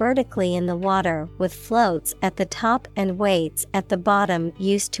hangs vertically in the water with floats at the top and weights at the bottom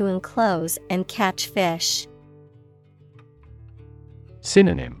used to enclose and catch fish.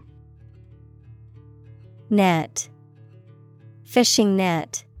 Synonym: Net, fishing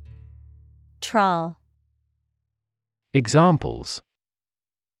net, trawl. Examples: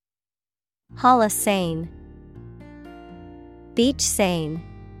 Haul a seine. Beach seine.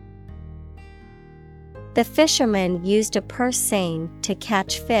 The fisherman used a purse seine to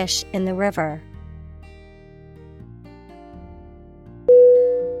catch fish in the river.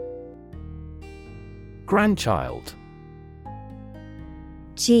 Grandchild.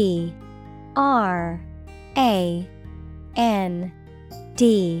 G R A N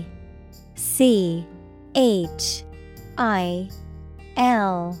D C H I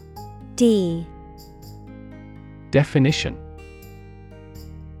L D. Definition: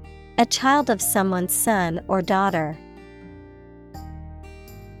 A child of someone's son or daughter.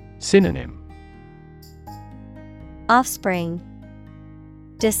 Synonym: Offspring,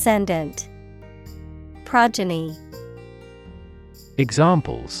 descendant, progeny.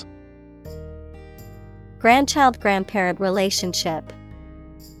 Examples: Grandchild-grandparent relationship.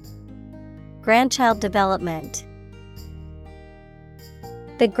 Grandchild development.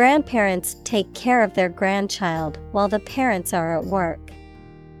 The grandparents take care of their grandchild while the parents are at work.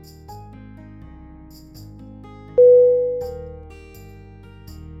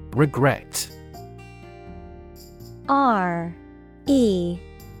 Regret. R E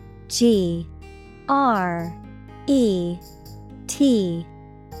G R E T.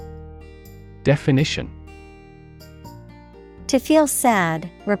 Definition: To feel sad,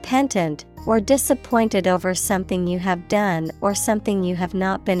 repentant, or disappointed over something you have done or something you have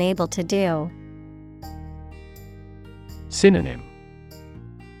not been able to do. Synonym: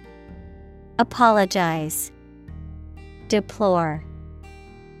 Apologize, deplore,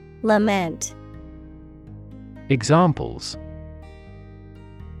 lament. Examples: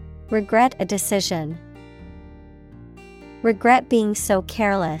 Regret a decision. Regret being so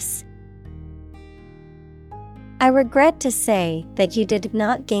careless. I regret to say that you did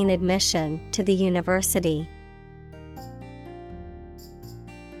not gain admission to the university.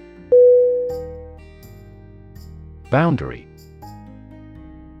 Boundary.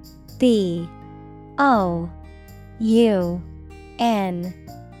 B-O-U-N-D-A-R-Y.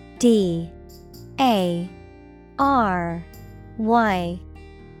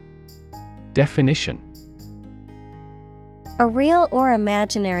 Definition: A real or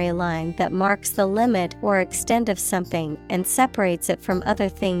imaginary line that marks the limit or extent of something and separates it from other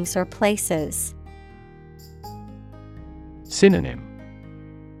things or places. Synonym: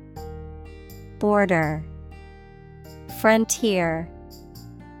 Border, frontier,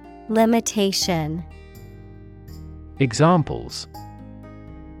 limitation. Examples: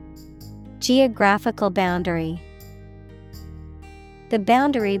 Geographical boundary. The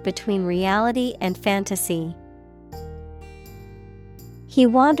boundary between reality and fantasy. He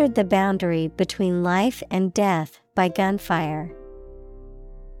wandered the boundary between life and death by gunfire.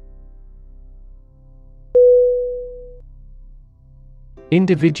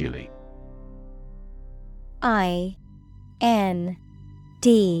 Individually. Individually.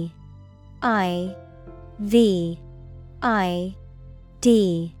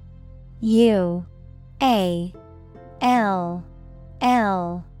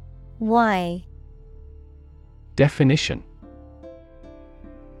 Definition: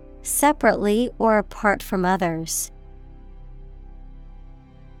 Separately or apart from others.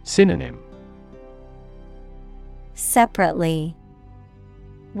 Synonym: Separately.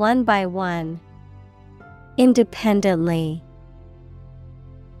 One by one. Independently.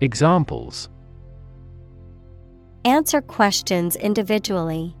 Examples: Answer questions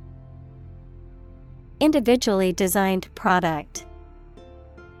individually. Individually designed product.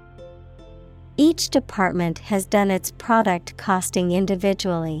 Each department has done its product costing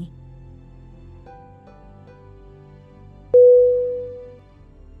individually.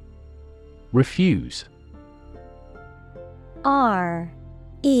 Refuse.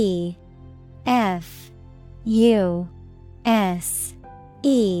 REFUSE.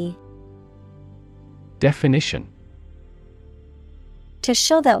 Definition: To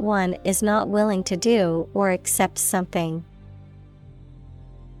show that one is not willing to do or accept something.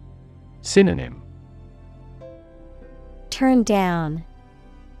 Synonym: Turn down.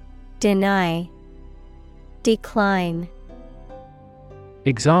 Deny. Decline.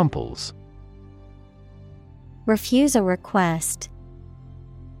 Examples: Refuse a request.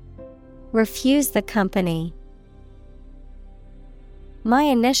 Refuse the company. My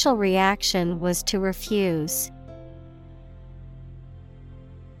initial reaction was to refuse.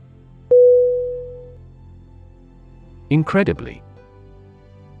 Incredibly.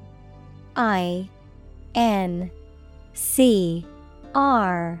 INCREDibly.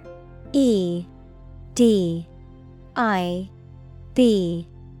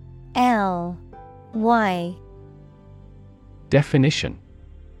 Definition: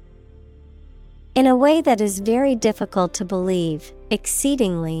 In a way that is very difficult to believe,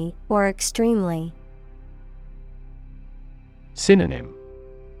 exceedingly or extremely. Synonym: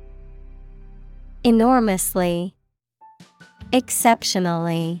 Enormously.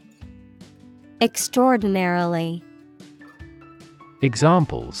 Exceptionally. Extraordinarily.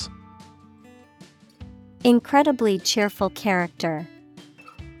 Examples: Incredibly cheerful character.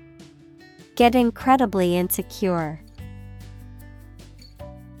 Get incredibly insecure.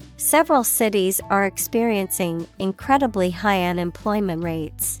 Several cities are experiencing incredibly high unemployment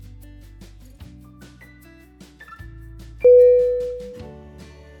rates.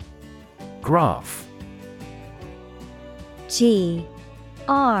 Graph. GRAPH.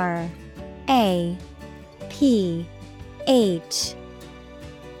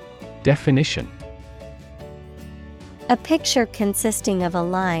 Definition: A picture consisting of a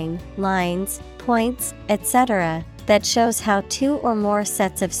line, lines, points, etc., that shows how two or more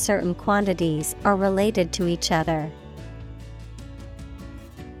sets of certain quantities are related to each other.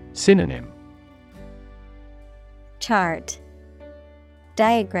 Synonym: Chart.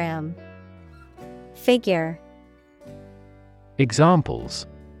 Diagram. Figure. Examples: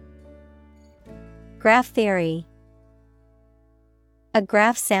 Graph theory. A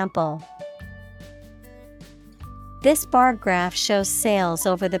graph sample. This bar graph shows sales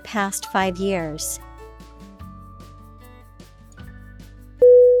over the past 5 years.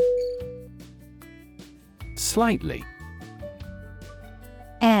 Slightly.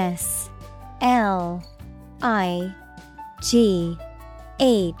 SLIGHTLY.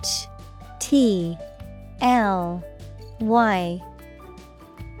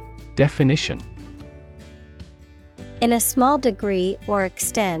 Definition: In a small degree or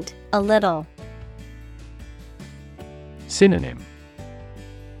extent, a little. Synonym: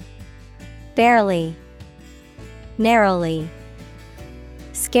 Barely. Narrowly.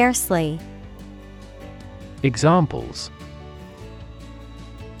 Scarcely. Examples: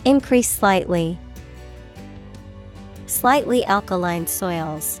 Increase slightly. Slightly alkaline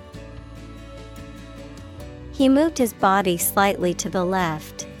soils. He moved his body slightly to the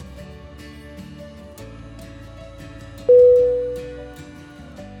left.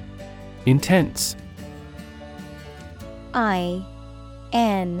 Intense. INTENSE.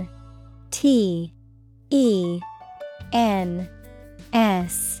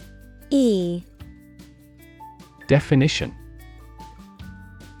 Definition: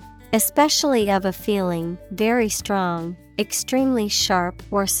 Especially of a feeling, very strong, extremely sharp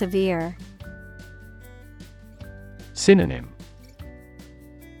or severe. Synonym: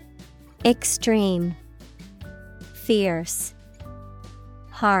 Extreme. Fierce.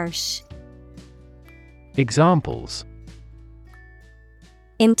 Harsh. Examples: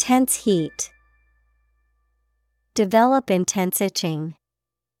 Intense heat. Develop intense itching.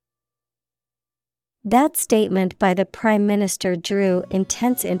 That statement by the Prime Minister drew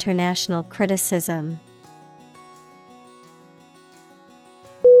intense international criticism.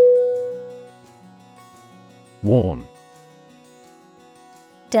 Warn.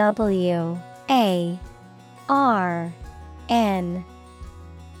 W-A-R-N.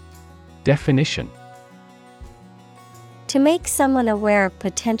 Definition. To make someone aware of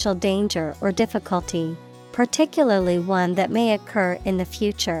potential danger or difficulty, particularly one that may occur in the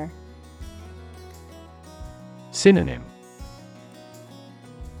future. Synonym.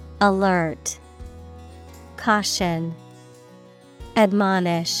 Alert, caution,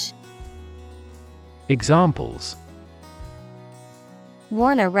 admonish. Examples.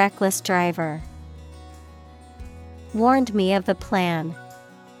 Warn a reckless driver. Warned me of the plan.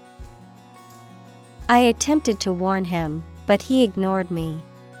 I attempted to warn him, but he ignored me.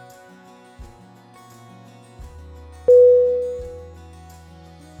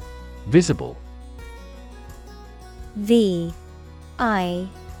 Visible. V-I-S-I-B-L-E.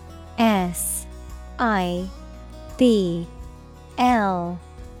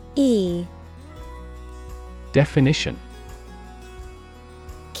 Definition.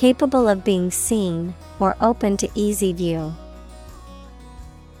 Capable of being seen, or open to easy view.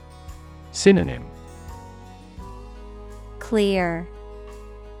 Synonym. Clear,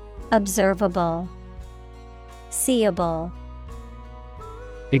 observable, seeable.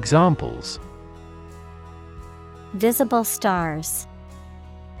 Examples. Visible stars.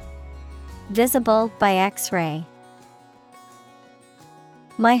 Visible by X-ray.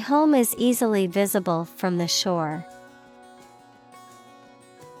 My home is easily visible from the shore.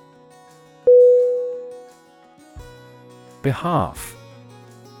 Behalf.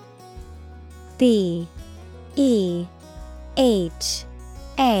 B-E-H-A-L-F.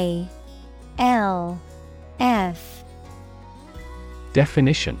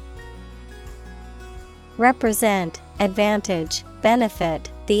 Definition. Represent, advantage,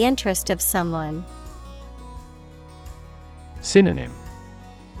 benefit, the interest of someone. Synonym.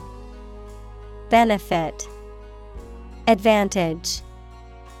 Benefit, advantage,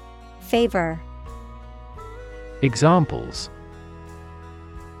 favor. Examples.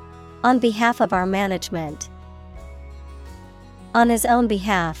 On behalf of our management. On his own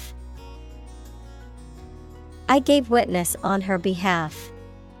behalf. I gave witness on her behalf.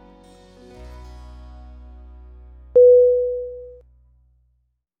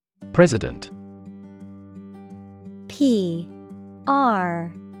 President. P-R-E-S-I-D-E-N-T.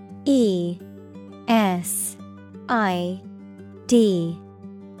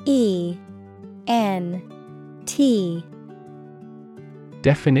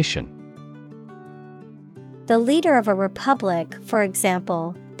 Definition. The leader of a republic, for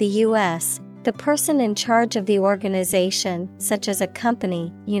example, the U.S., the person in charge of the organization, such as a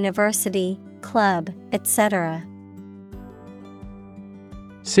company, university, club, etc.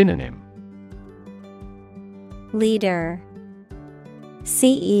 Synonym. Leader,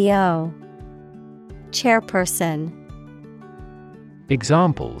 CEO, chairperson.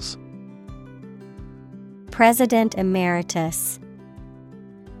 Examples. President Emeritus.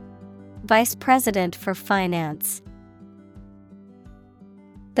 Vice President for Finance.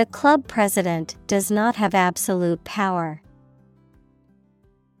 The club president does not have absolute power.